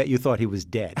Barry, I Bet You Thought He Was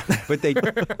Dead. But they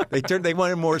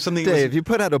wanted more something. Dave, you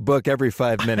put out a book every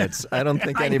 5 minutes. I don't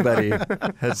think anybody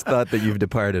has thought that you've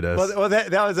departed us. Well,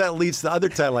 that leads to the other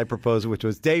title I proposed, which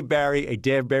was Dave Barry, a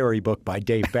Dave Barry book by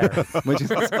Dave Barry, which is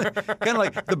kind of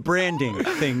like the branding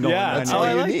thing going on. That's all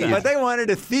I like. But they wanted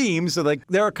a theme, so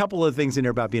there are a couple of things in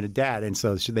there about being a dad, and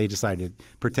so they decided to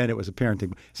pretend it was a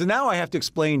parenting. So now I have to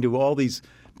explain to all these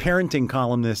parenting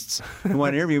columnists who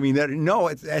want to interview me that no,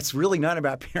 it's really not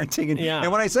about parenting.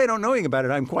 And when I say I don't know anything about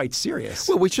it, I'm quite serious.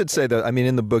 Well, we should say that, I mean,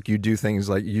 in the book, you do things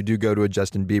like you do go to a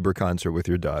Justin Bieber concert with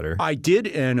your daughter. I did,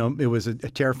 and it was a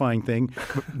terrifying thing.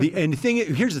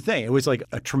 Here's the thing. It was like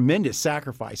a tremendous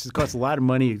sacrifice. It cost a lot of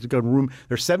money to go to a room.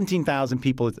 There's 17,000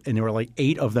 people, and there were like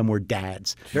 8 of them were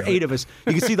dads. There are 8 of us.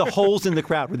 You can see the holes in the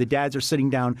crowd where the dads are sitting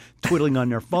down twiddling on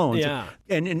their phones. Yeah.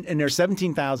 And there's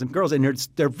 17,000 girls, and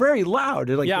they're very loud.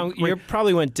 They're like, you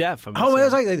probably went deaf. It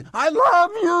was like, I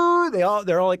love you.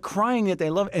 They're all like crying that they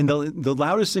love it. And the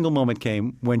loudest single moment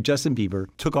came when Justin Bieber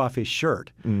took off his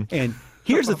shirt. And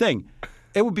here's the thing.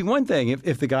 It would be one thing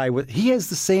if the guy he has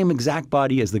the same exact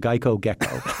body as the Geico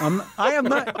gecko. I'm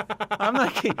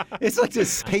not kidding. It's like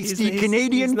this pasty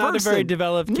Canadian he's not person. a very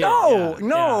developed kid.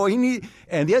 No.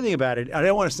 And the other thing about it, I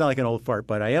don't want to sound like an old fart,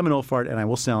 but I am an old fart, and I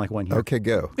will sound like one here. Okay,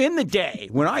 go. In the day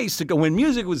when I used to go, when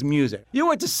music was music, you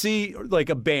went to see like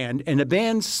a band, and the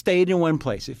band stayed in one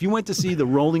place. If you went to see the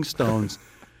Rolling Stones.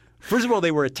 First of all, they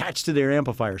were attached to their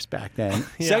amplifiers back then.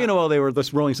 Second of all, they were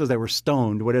those Rolling Stones. They were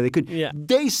stoned, whatever they could.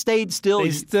 They stayed still. They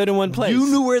stood in one place. You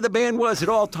knew where the band was at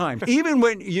all times. Even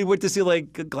when you went to see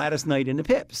like Gladys Knight and the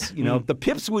Pips, the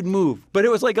Pips would move, but it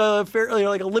was like a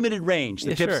limited range.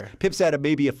 The Pips had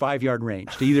maybe a 5-yard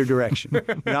range to either direction.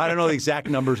 I don't know the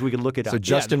exact numbers. We could look it up. So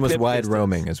Justin was wide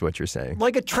roaming, is what you're saying.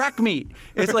 Like a track meet.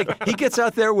 It's like he gets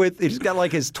out there he's got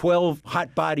like his 12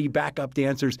 hot body backup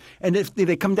dancers, and if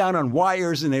they come down on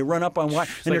wires and they run up on wires,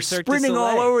 and they're sprinting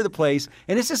all over the place,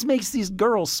 and it just makes these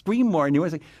girls scream more. And you're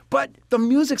like, but the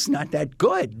music's not that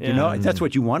good. That's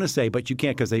what you want to say, but you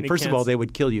can't because first of all they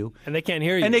would kill you, and they can't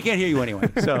hear you, and they can't hear you anyway.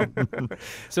 So,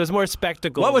 so it's more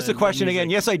spectacle. What was the question again?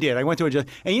 Yes, I did. I went to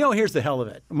and here's the hell of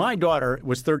it. My daughter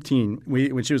was 13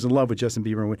 when she was in love with Justin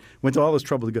Bieber and went to all this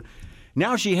trouble to go.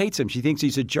 Now she hates him. She thinks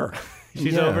he's a jerk.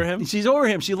 She's over him? She's over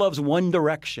him. She loves One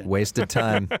Direction. Wasted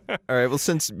time. All right, well,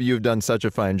 since you've done such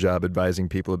a fine job advising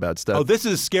people about stuff. Oh, this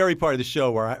is a scary part of the show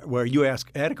where you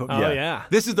ask etiquette. Oh, yeah.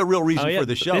 This is the real reason for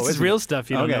the show. This is real stuff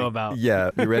you don't know about. Yeah.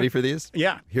 You ready for these?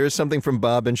 Yeah. Here's something from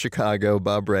Bob in Chicago.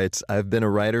 Bob writes, I've been a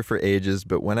writer for ages,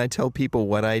 but when I tell people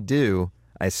what I do,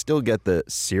 I still get the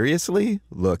seriously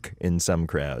look in some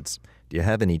crowds. Do you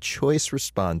have any choice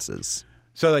responses?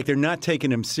 So, like, they're not taking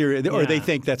him serious, or they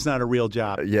think that's not a real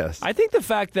job. Yes. I think the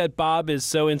fact that Bob is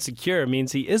so insecure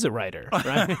means he is a writer,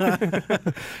 right?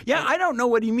 Yeah, I don't know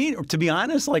what he means. To be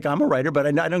honest, like, I'm a writer, but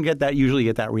I don't usually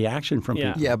get that reaction from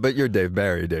people. Yeah, but you're Dave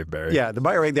Barry. Yeah, the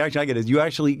reaction I get is you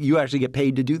actually get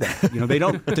paid to do that. They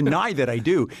don't deny that I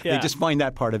do. Yeah. They just find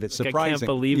that part of it surprising. I can't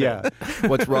believe it.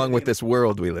 What's wrong with this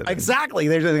world we live in?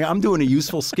 Exactly. I'm doing a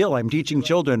useful skill. I'm teaching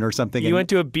children or something. You went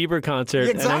to a Bieber concert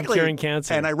and I'm curing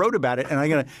cancer. And I wrote about it, and I'm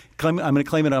going to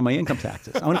claim it on my income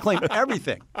taxes. I'm going to claim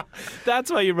everything.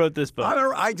 That's why you wrote this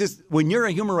book. When you're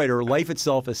a humor writer, life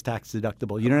itself is tax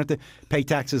deductible. You don't have to pay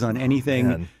taxes on anything.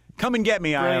 Man. Come and get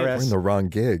me, IRS. We're in the wrong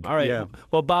gig. All right. Yeah.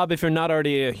 Well, Bob, if you're not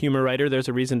already a humor writer, there's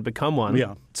a reason to become one.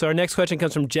 Yeah. So our next question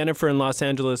comes from Jennifer in Los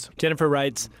Angeles. Jennifer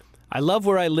writes, I love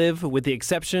where I live with the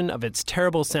exception of its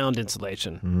terrible sound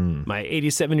insulation. My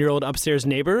 87-year-old upstairs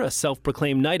neighbor, a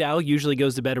self-proclaimed night owl, usually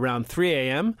goes to bed around 3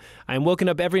 a.m. I am woken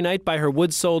up every night by her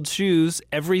wood-soled shoes,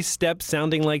 every step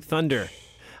sounding like thunder.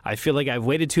 I feel like I've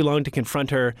waited too long to confront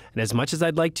her, and as much as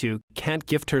I'd like to, can't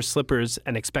gift her slippers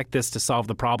and expect this to solve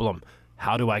the problem.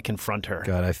 How do I confront her?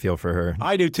 God, I feel for her.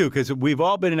 I do too, because we've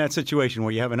all been in that situation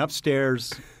where you have an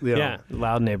upstairs,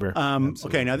 loud neighbor.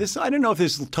 Okay, now I don't know if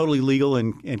this is totally legal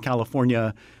in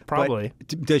California. Probably.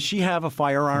 Does she have a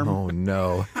firearm? Oh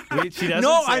no. She doesn't.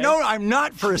 No, say. I don't. I'm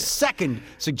not for a second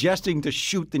suggesting to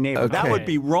shoot the neighbor. Okay. That would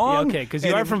be wrong. Yeah, okay, because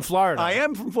you are from Florida. I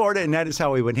am from Florida, and that is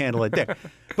how we would handle it there.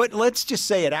 But let's just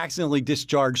say it accidentally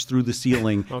discharged through the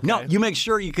ceiling. Okay. No, you make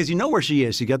sure, because you know where she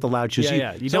is. You get the loud shoes.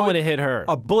 Yeah. You don't want to hit her.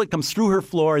 A bullet comes through her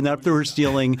floor and then up through her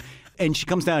ceiling. And she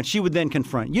comes down, she would then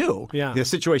confront you. Yeah. The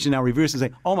situation now reverses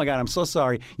and say, oh my God, I'm so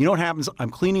sorry. You know what happens? I'm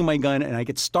cleaning my gun and I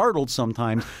get startled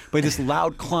sometimes by this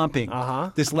loud clomping.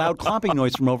 This loud clomping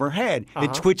noise from overhead.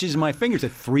 It twitches my fingers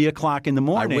at 3 o'clock in the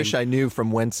morning. I wish I knew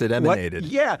from whence it emanated.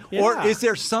 Yeah. Or is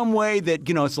there some way that,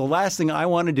 it's the last thing I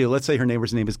want to do? Let's say her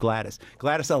neighbor's name is Gladys.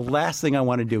 Gladys, the last thing I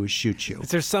want to do is shoot you. Is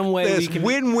there some way we can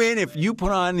win-win if you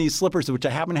put on these slippers, which I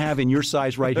happen to have in your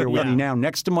size right here with me now,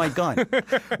 next to my gun.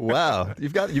 Wow.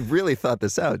 You've really really thought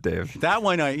this out, Dave. That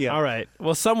one, yeah. All right.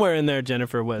 Well, somewhere in there,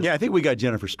 Jennifer was. Yeah, I think we got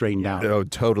Jennifer straightened out. Oh,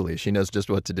 totally. She knows just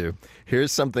what to do.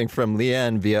 Here's something from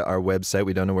Leanne via our website.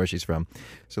 We don't know where she's from.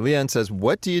 So Leanne says,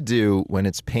 what do you do when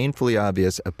it's painfully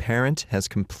obvious a parent has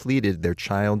completed their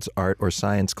child's art or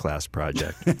science class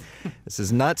project? This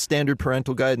is not standard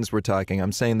parental guidance we're talking.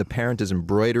 I'm saying the parent is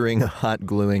embroidering, hot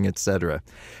gluing, etc.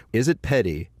 Is it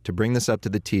petty to bring this up to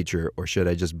the teacher, or should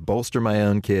I just bolster my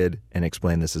own kid and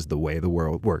explain this is the way the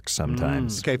world works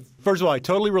sometimes? Okay, first of all, I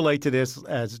totally relate to this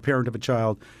as a parent of a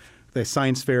child. The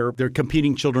science fair, their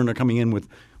competing children are coming in with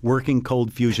working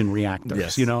cold fusion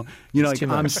reactors. Yes. Like,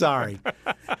 I'm sorry.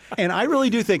 And I really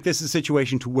do think this is a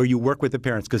situation where you work with the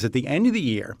parents, because at the end of the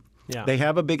year, they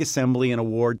have a big assembly and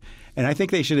award, and I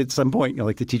think they should at some point,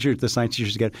 like the science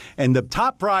teachers get, and the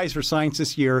top prize for science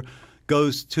this year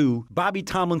goes to Bobby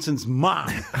Tomlinson's mom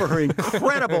for her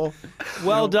incredible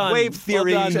well done. Wave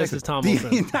theory. Well done, Mrs.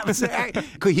 Tomlinson.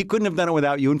 He couldn't have done it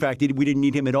without you. In fact, we didn't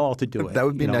need him at all to do it. That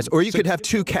would be nice. Or you could have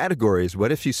two categories. What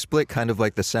if you split kind of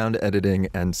like the sound editing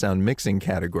and sound mixing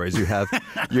categories? You have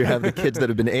the kids that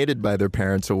have been aided by their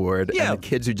parents' award and the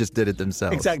kids who just did it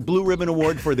themselves. Exactly. Blue Ribbon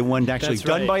Award for the one actually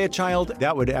done by a child.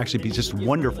 That would actually be just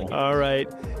wonderful. All right.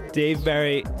 Dave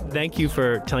Barry, thank you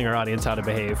for telling our audience how to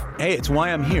behave. Hey, it's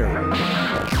why I'm here.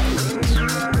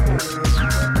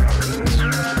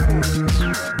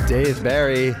 Dave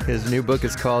Barry, his new book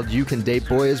is called You Can Date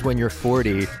Boys When You're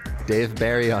 40. Dave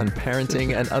Barry on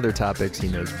parenting and other topics he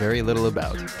knows very little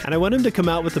about. And I want him to come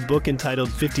out with a book entitled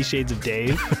 50 Shades of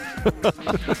Dave.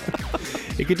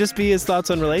 It could just be his thoughts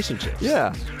on relationships.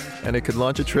 Yeah, and it could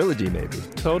launch a trilogy maybe.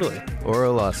 Totally. Or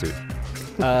a lawsuit.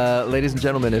 Ladies and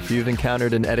gentlemen, if you've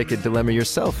encountered an etiquette dilemma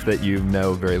yourself that you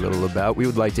know very little about, we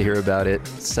would like to hear about it.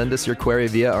 Send us your query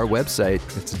via our website.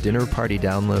 It's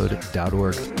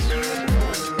dinnerpartydownload.org.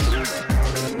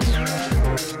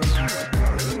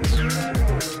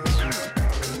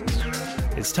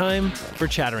 It's time for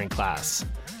Chattering Class.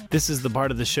 This is the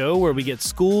part of the show where we get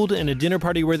schooled in a dinner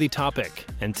party-worthy topic.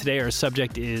 And today our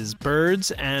subject is birds,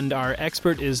 and our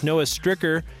expert is Noah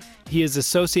Strycker. He is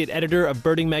associate editor of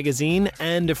Birding Magazine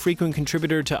and a frequent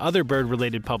contributor to other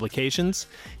bird-related publications.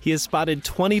 He has spotted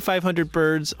 2,500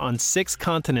 birds on 6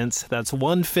 continents. That's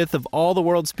 1/5 of all the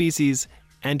world's species,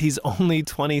 and he's only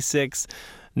 26.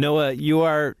 Noah, you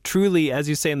are truly, as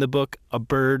you say in the book, a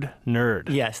bird nerd.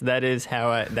 Yes, that is how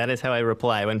I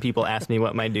reply when people ask me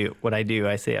what I do.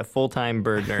 I say a full-time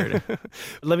bird nerd.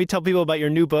 Let me tell people about your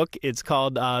new book. It's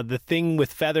called The Thing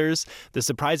with Feathers: The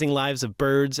Surprising Lives of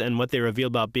Birds and What They Reveal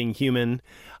About Being Human.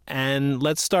 And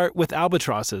let's start with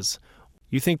albatrosses.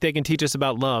 You think they can teach us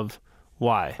about love.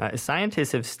 Why?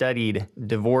 Scientists have studied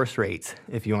divorce rates,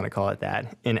 if you want to call it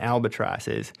that, in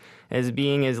albatrosses as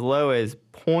being as low as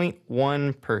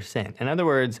 0.1%. In other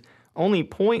words, only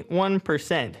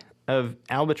 0.1% of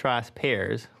albatross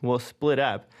pairs will split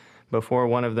up before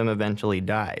one of them eventually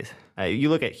dies. You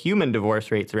look at human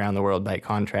divorce rates around the world, by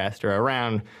contrast, are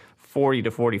around 40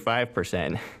 to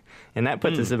 45%. And that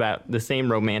puts us about the same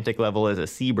romantic level as a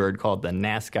seabird called the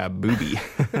Nazca booby,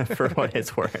 for what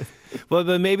it's worth. Well,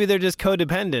 but maybe they're just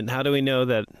codependent. How do we know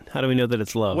that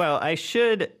it's love? Well, I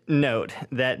should note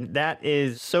that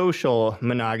is social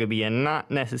monogamy and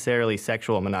not necessarily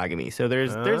sexual monogamy. So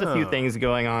there's a few things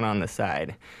going on the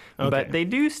side. Okay. But they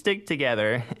do stick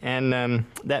together, and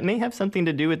that may have something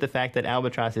to do with the fact that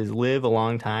albatrosses live a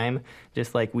long time,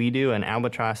 just like we do. An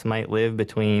albatross might live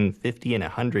between 50 and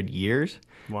 100 years.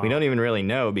 Wow. We don't even really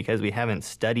know because we haven't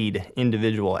studied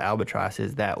individual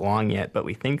albatrosses that long yet, but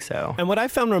we think so. And what I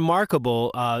found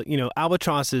remarkable,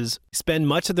 albatrosses spend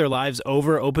much of their lives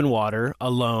over open water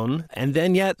alone, and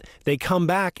then yet they come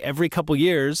back every couple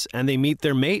years and they meet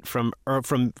their mate from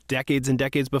decades and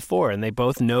decades before, and they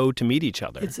both know to meet each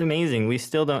other. It's amazing. We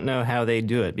still don't know how they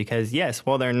do it because, yes,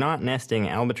 while they're not nesting,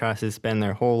 albatrosses spend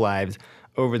their whole lives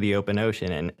over the open ocean,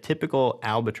 and typical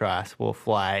albatross will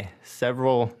fly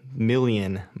several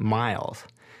million miles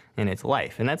in its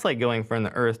life. And that's like going from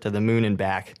the Earth to the moon and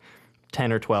back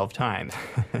 10 or 12 times,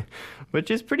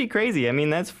 which is pretty crazy. I mean,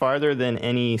 that's farther than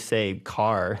any, say,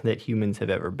 car that humans have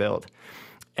ever built.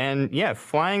 And yeah,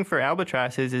 flying for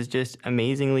albatrosses is just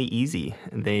amazingly easy.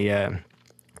 They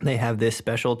have this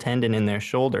special tendon in their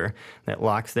shoulder that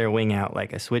locks their wing out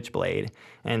like a switchblade.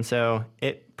 And so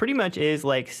it pretty much is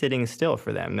like sitting still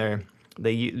for them.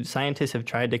 Scientists have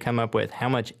tried to come up with how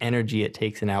much energy it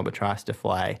takes an albatross to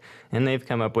fly, and they've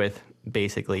come up with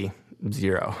basically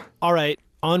zero. All right,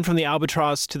 on from the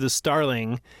albatross to the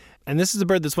starling. And this is a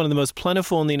bird that's one of the most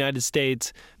plentiful in the United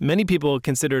States. Many people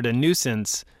consider it a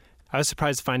nuisance. I was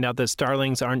surprised to find out that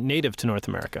starlings aren't native to North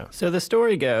America. So the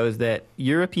story goes that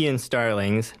European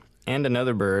starlings and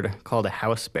another bird called a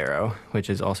house sparrow, which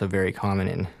is also very common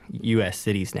in U.S.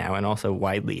 cities now and also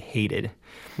widely hated,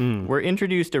 were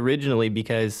introduced originally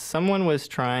because someone was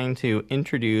trying to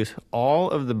introduce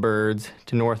all of the birds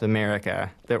to North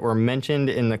America that were mentioned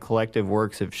in the collective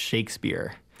works of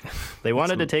Shakespeare. They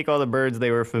wanted to take all the birds they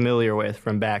were familiar with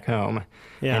from back home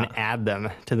and add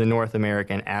them to the North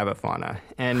American avifauna.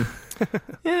 And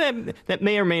that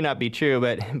may or may not be true,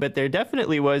 but there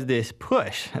definitely was this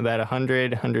push about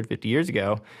 100, 150 years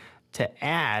ago to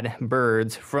add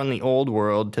birds from the old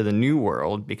world to the new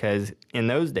world, because in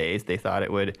those days they thought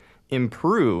it would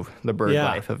improve the bird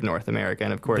life of North America.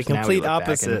 And of course, the complete now we look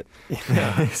opposite.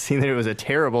 Back and see that it was a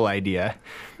terrible idea.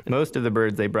 Most of the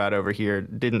birds they brought over here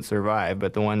didn't survive,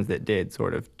 but the ones that did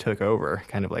sort of took over,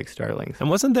 kind of like starlings. And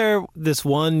wasn't there this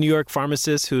one New York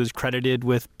pharmacist who was credited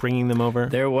with bringing them over?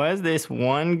 There was this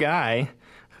one guy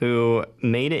who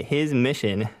made it his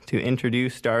mission to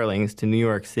introduce starlings to New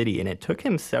York City, and it took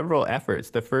him several efforts.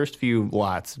 The first few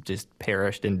lots just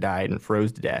perished and died and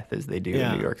froze to death, as they do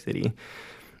in New York City.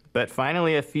 But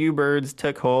finally, a few birds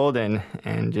took hold and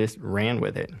just ran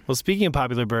with it. Well, speaking of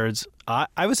popular birds,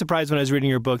 I was surprised when I was reading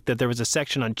your book that there was a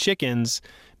section on chickens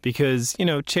because,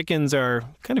 chickens are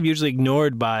kind of usually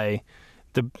ignored by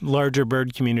the larger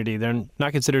bird community. They're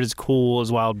not considered as cool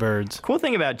as wild birds. Cool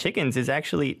thing about chickens is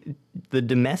actually the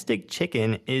domestic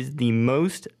chicken is the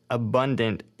most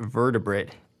abundant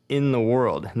vertebrate in the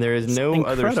world. There is no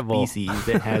other species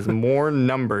that has more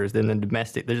numbers than the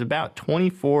domestic. There's about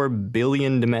 24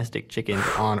 billion domestic chickens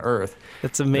on Earth.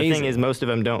 That's amazing. The thing is, most of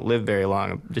them don't live very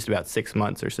long, just about 6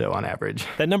 months or so on average.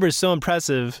 That number is so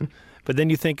impressive, but then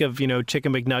you think of,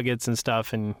 chicken McNuggets and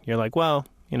stuff, and you're like, well,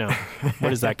 what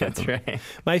does that get That's right.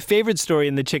 My favorite story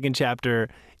in the chicken chapter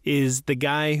is the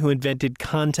guy who invented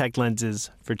contact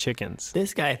lenses for chickens.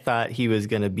 This guy thought he was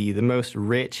going to be the most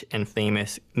rich and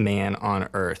famous man on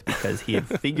Earth because he had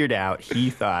figured out, he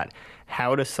thought,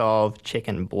 how to solve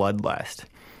chicken bloodlust.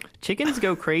 Chickens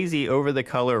go crazy over the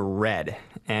color red,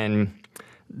 and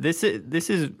this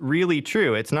is really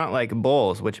true. It's not like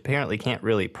bulls, which apparently can't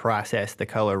really process the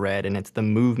color red, and it's the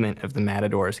movement of the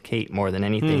matador's cape more than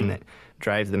anything that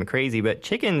drives them crazy. But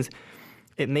chickens,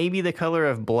 it may be the color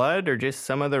of blood or just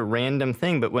some other random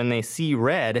thing, but when they see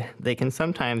red, they can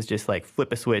sometimes just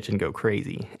flip a switch and go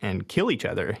crazy and kill each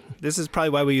other. This is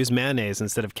probably why we use mayonnaise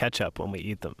instead of ketchup when we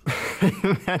eat them.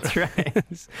 That's right.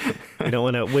 we don't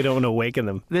want to awaken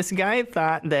them. This guy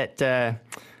thought that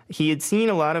he had seen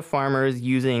a lot of farmers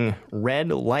using red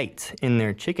lights in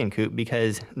their chicken coop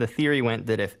because the theory went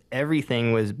that if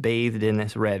everything was bathed in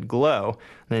this red glow,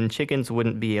 then chickens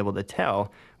wouldn't be able to tell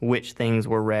which things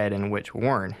were red and which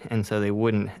weren't, and so they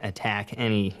wouldn't attack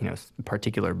any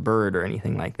particular bird or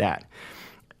anything like that.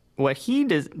 What he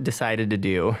decided to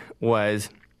do was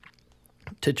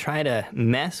to try to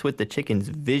mess with the chicken's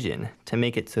vision to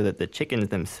make it so that the chickens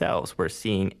themselves were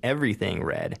seeing everything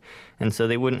red, and so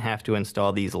they wouldn't have to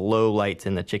install these low lights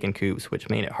in the chicken coops, which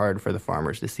made it hard for the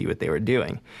farmers to see what they were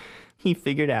doing. He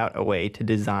figured out a way to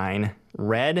design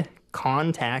red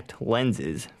contact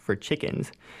lenses for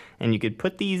chickens, and you could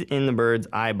put these in the bird's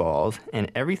eyeballs, and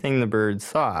everything the bird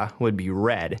saw would be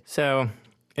red. So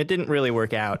it didn't really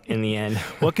work out in the end.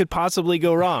 What could possibly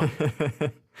go wrong?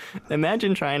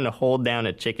 Imagine trying to hold down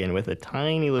a chicken with a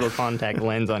tiny little contact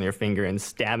lens on your finger and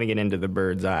stabbing it into the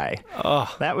bird's eye.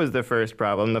 Oh. That was the first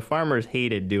problem. The farmers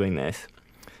hated doing this.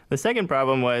 The second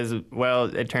problem was,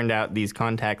 it turned out these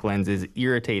contact lenses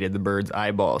irritated the bird's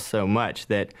eyeballs so much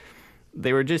that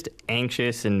they were just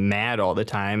anxious and mad all the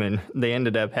time, and they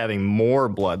ended up having more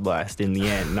bloodlust in the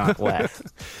end, not less.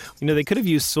 They could have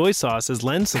used soy sauce as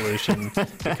lens solution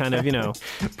to kind of,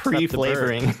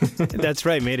 pre-flavoring. That's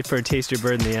right, made it for a tastier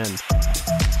bird in the end.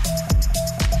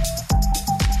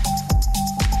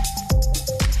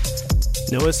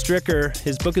 Noah Strycker,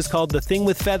 his book is called The Thing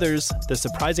with Feathers, The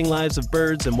Surprising Lives of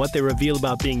Birds and What They Reveal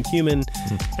About Being Human.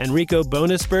 Enrico,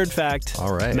 bonus bird fact.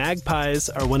 All right. Magpies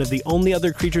are one of the only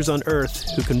other creatures on Earth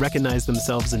who can recognize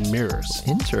themselves in mirrors.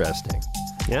 Interesting.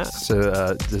 Yeah.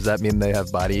 So does that mean they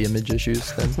have body image issues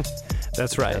then?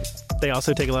 That's right. They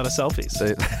also take a lot of selfies.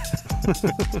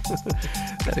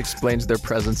 That explains their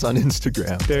presence on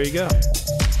Instagram. There you go.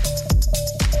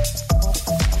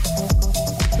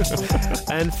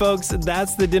 And folks,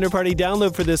 that's the Dinner Party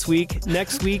download for this week.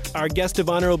 Next week, our guest of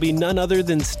honor will be none other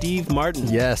than Steve Martin.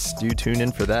 Yes, do tune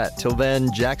in for that. Till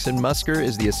then, Jackson Musker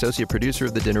is the associate producer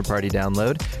of the Dinner Party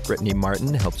download. Brittany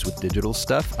Martin helps with digital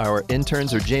stuff. Our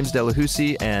interns are James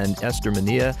Delahousie and Esther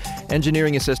Mania.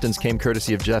 Engineering assistants came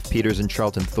courtesy of Jeff Peters and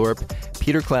Charlton Thorpe.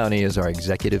 Peter Clowney is our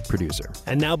executive producer.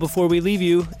 And now, before we leave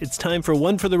you, it's time for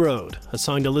One for the Road, a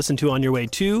song to listen to on your way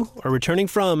to or returning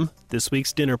from this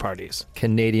week's dinner parties.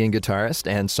 Canadian guitarist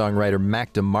and songwriter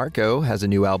Mac DeMarco has a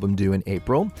new album due in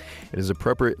April. It is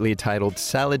appropriately titled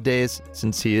Salad Days,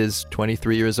 since he is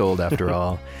 23 years old after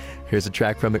all. Here's a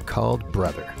track from it called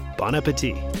Brother. Bon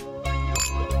appetit. You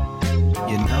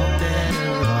know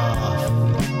better off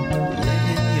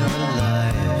living your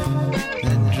life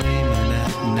than dreaming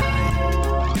at night.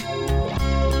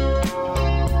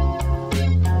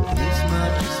 This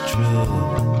much is true,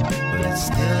 but it's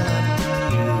still up to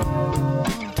you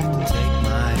to take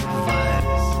my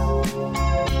advice.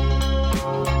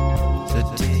 So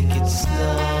take it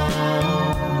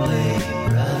slowly,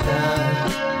 brother.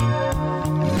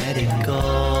 Let it go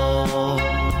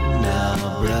now,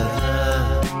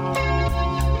 brother.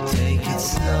 Take it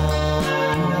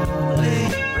slowly,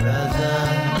 brother.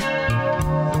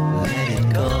 Let it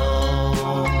go.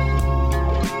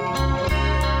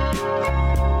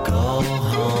 Go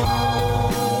home.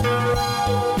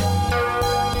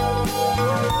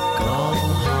 Go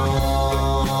home.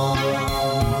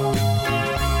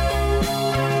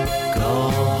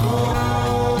 Go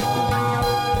home.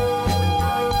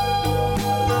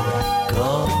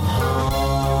 Go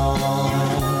home.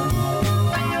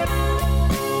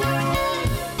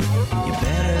 You're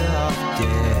better off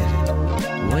dead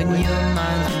when your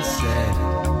mind's been set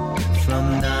from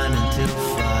 9 until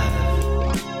 5.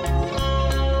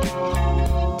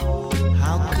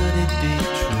 How could it be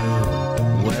true?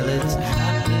 Well, it's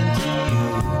happened to you.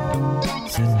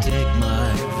 So take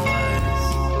my advice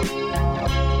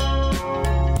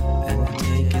and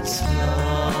take it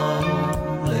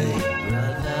slowly,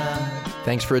 brother.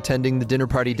 Thanks for attending the Dinner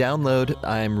Party download.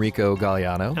 I'm Rico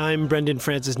Galliano. I'm Brendan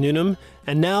Francis Newnham.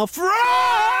 And now,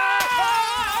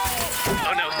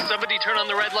 Oh no, somebody turn on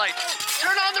the red light.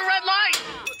 Turn on the red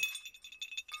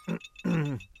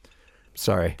light!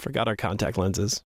 Sorry. Forgot our contact lenses.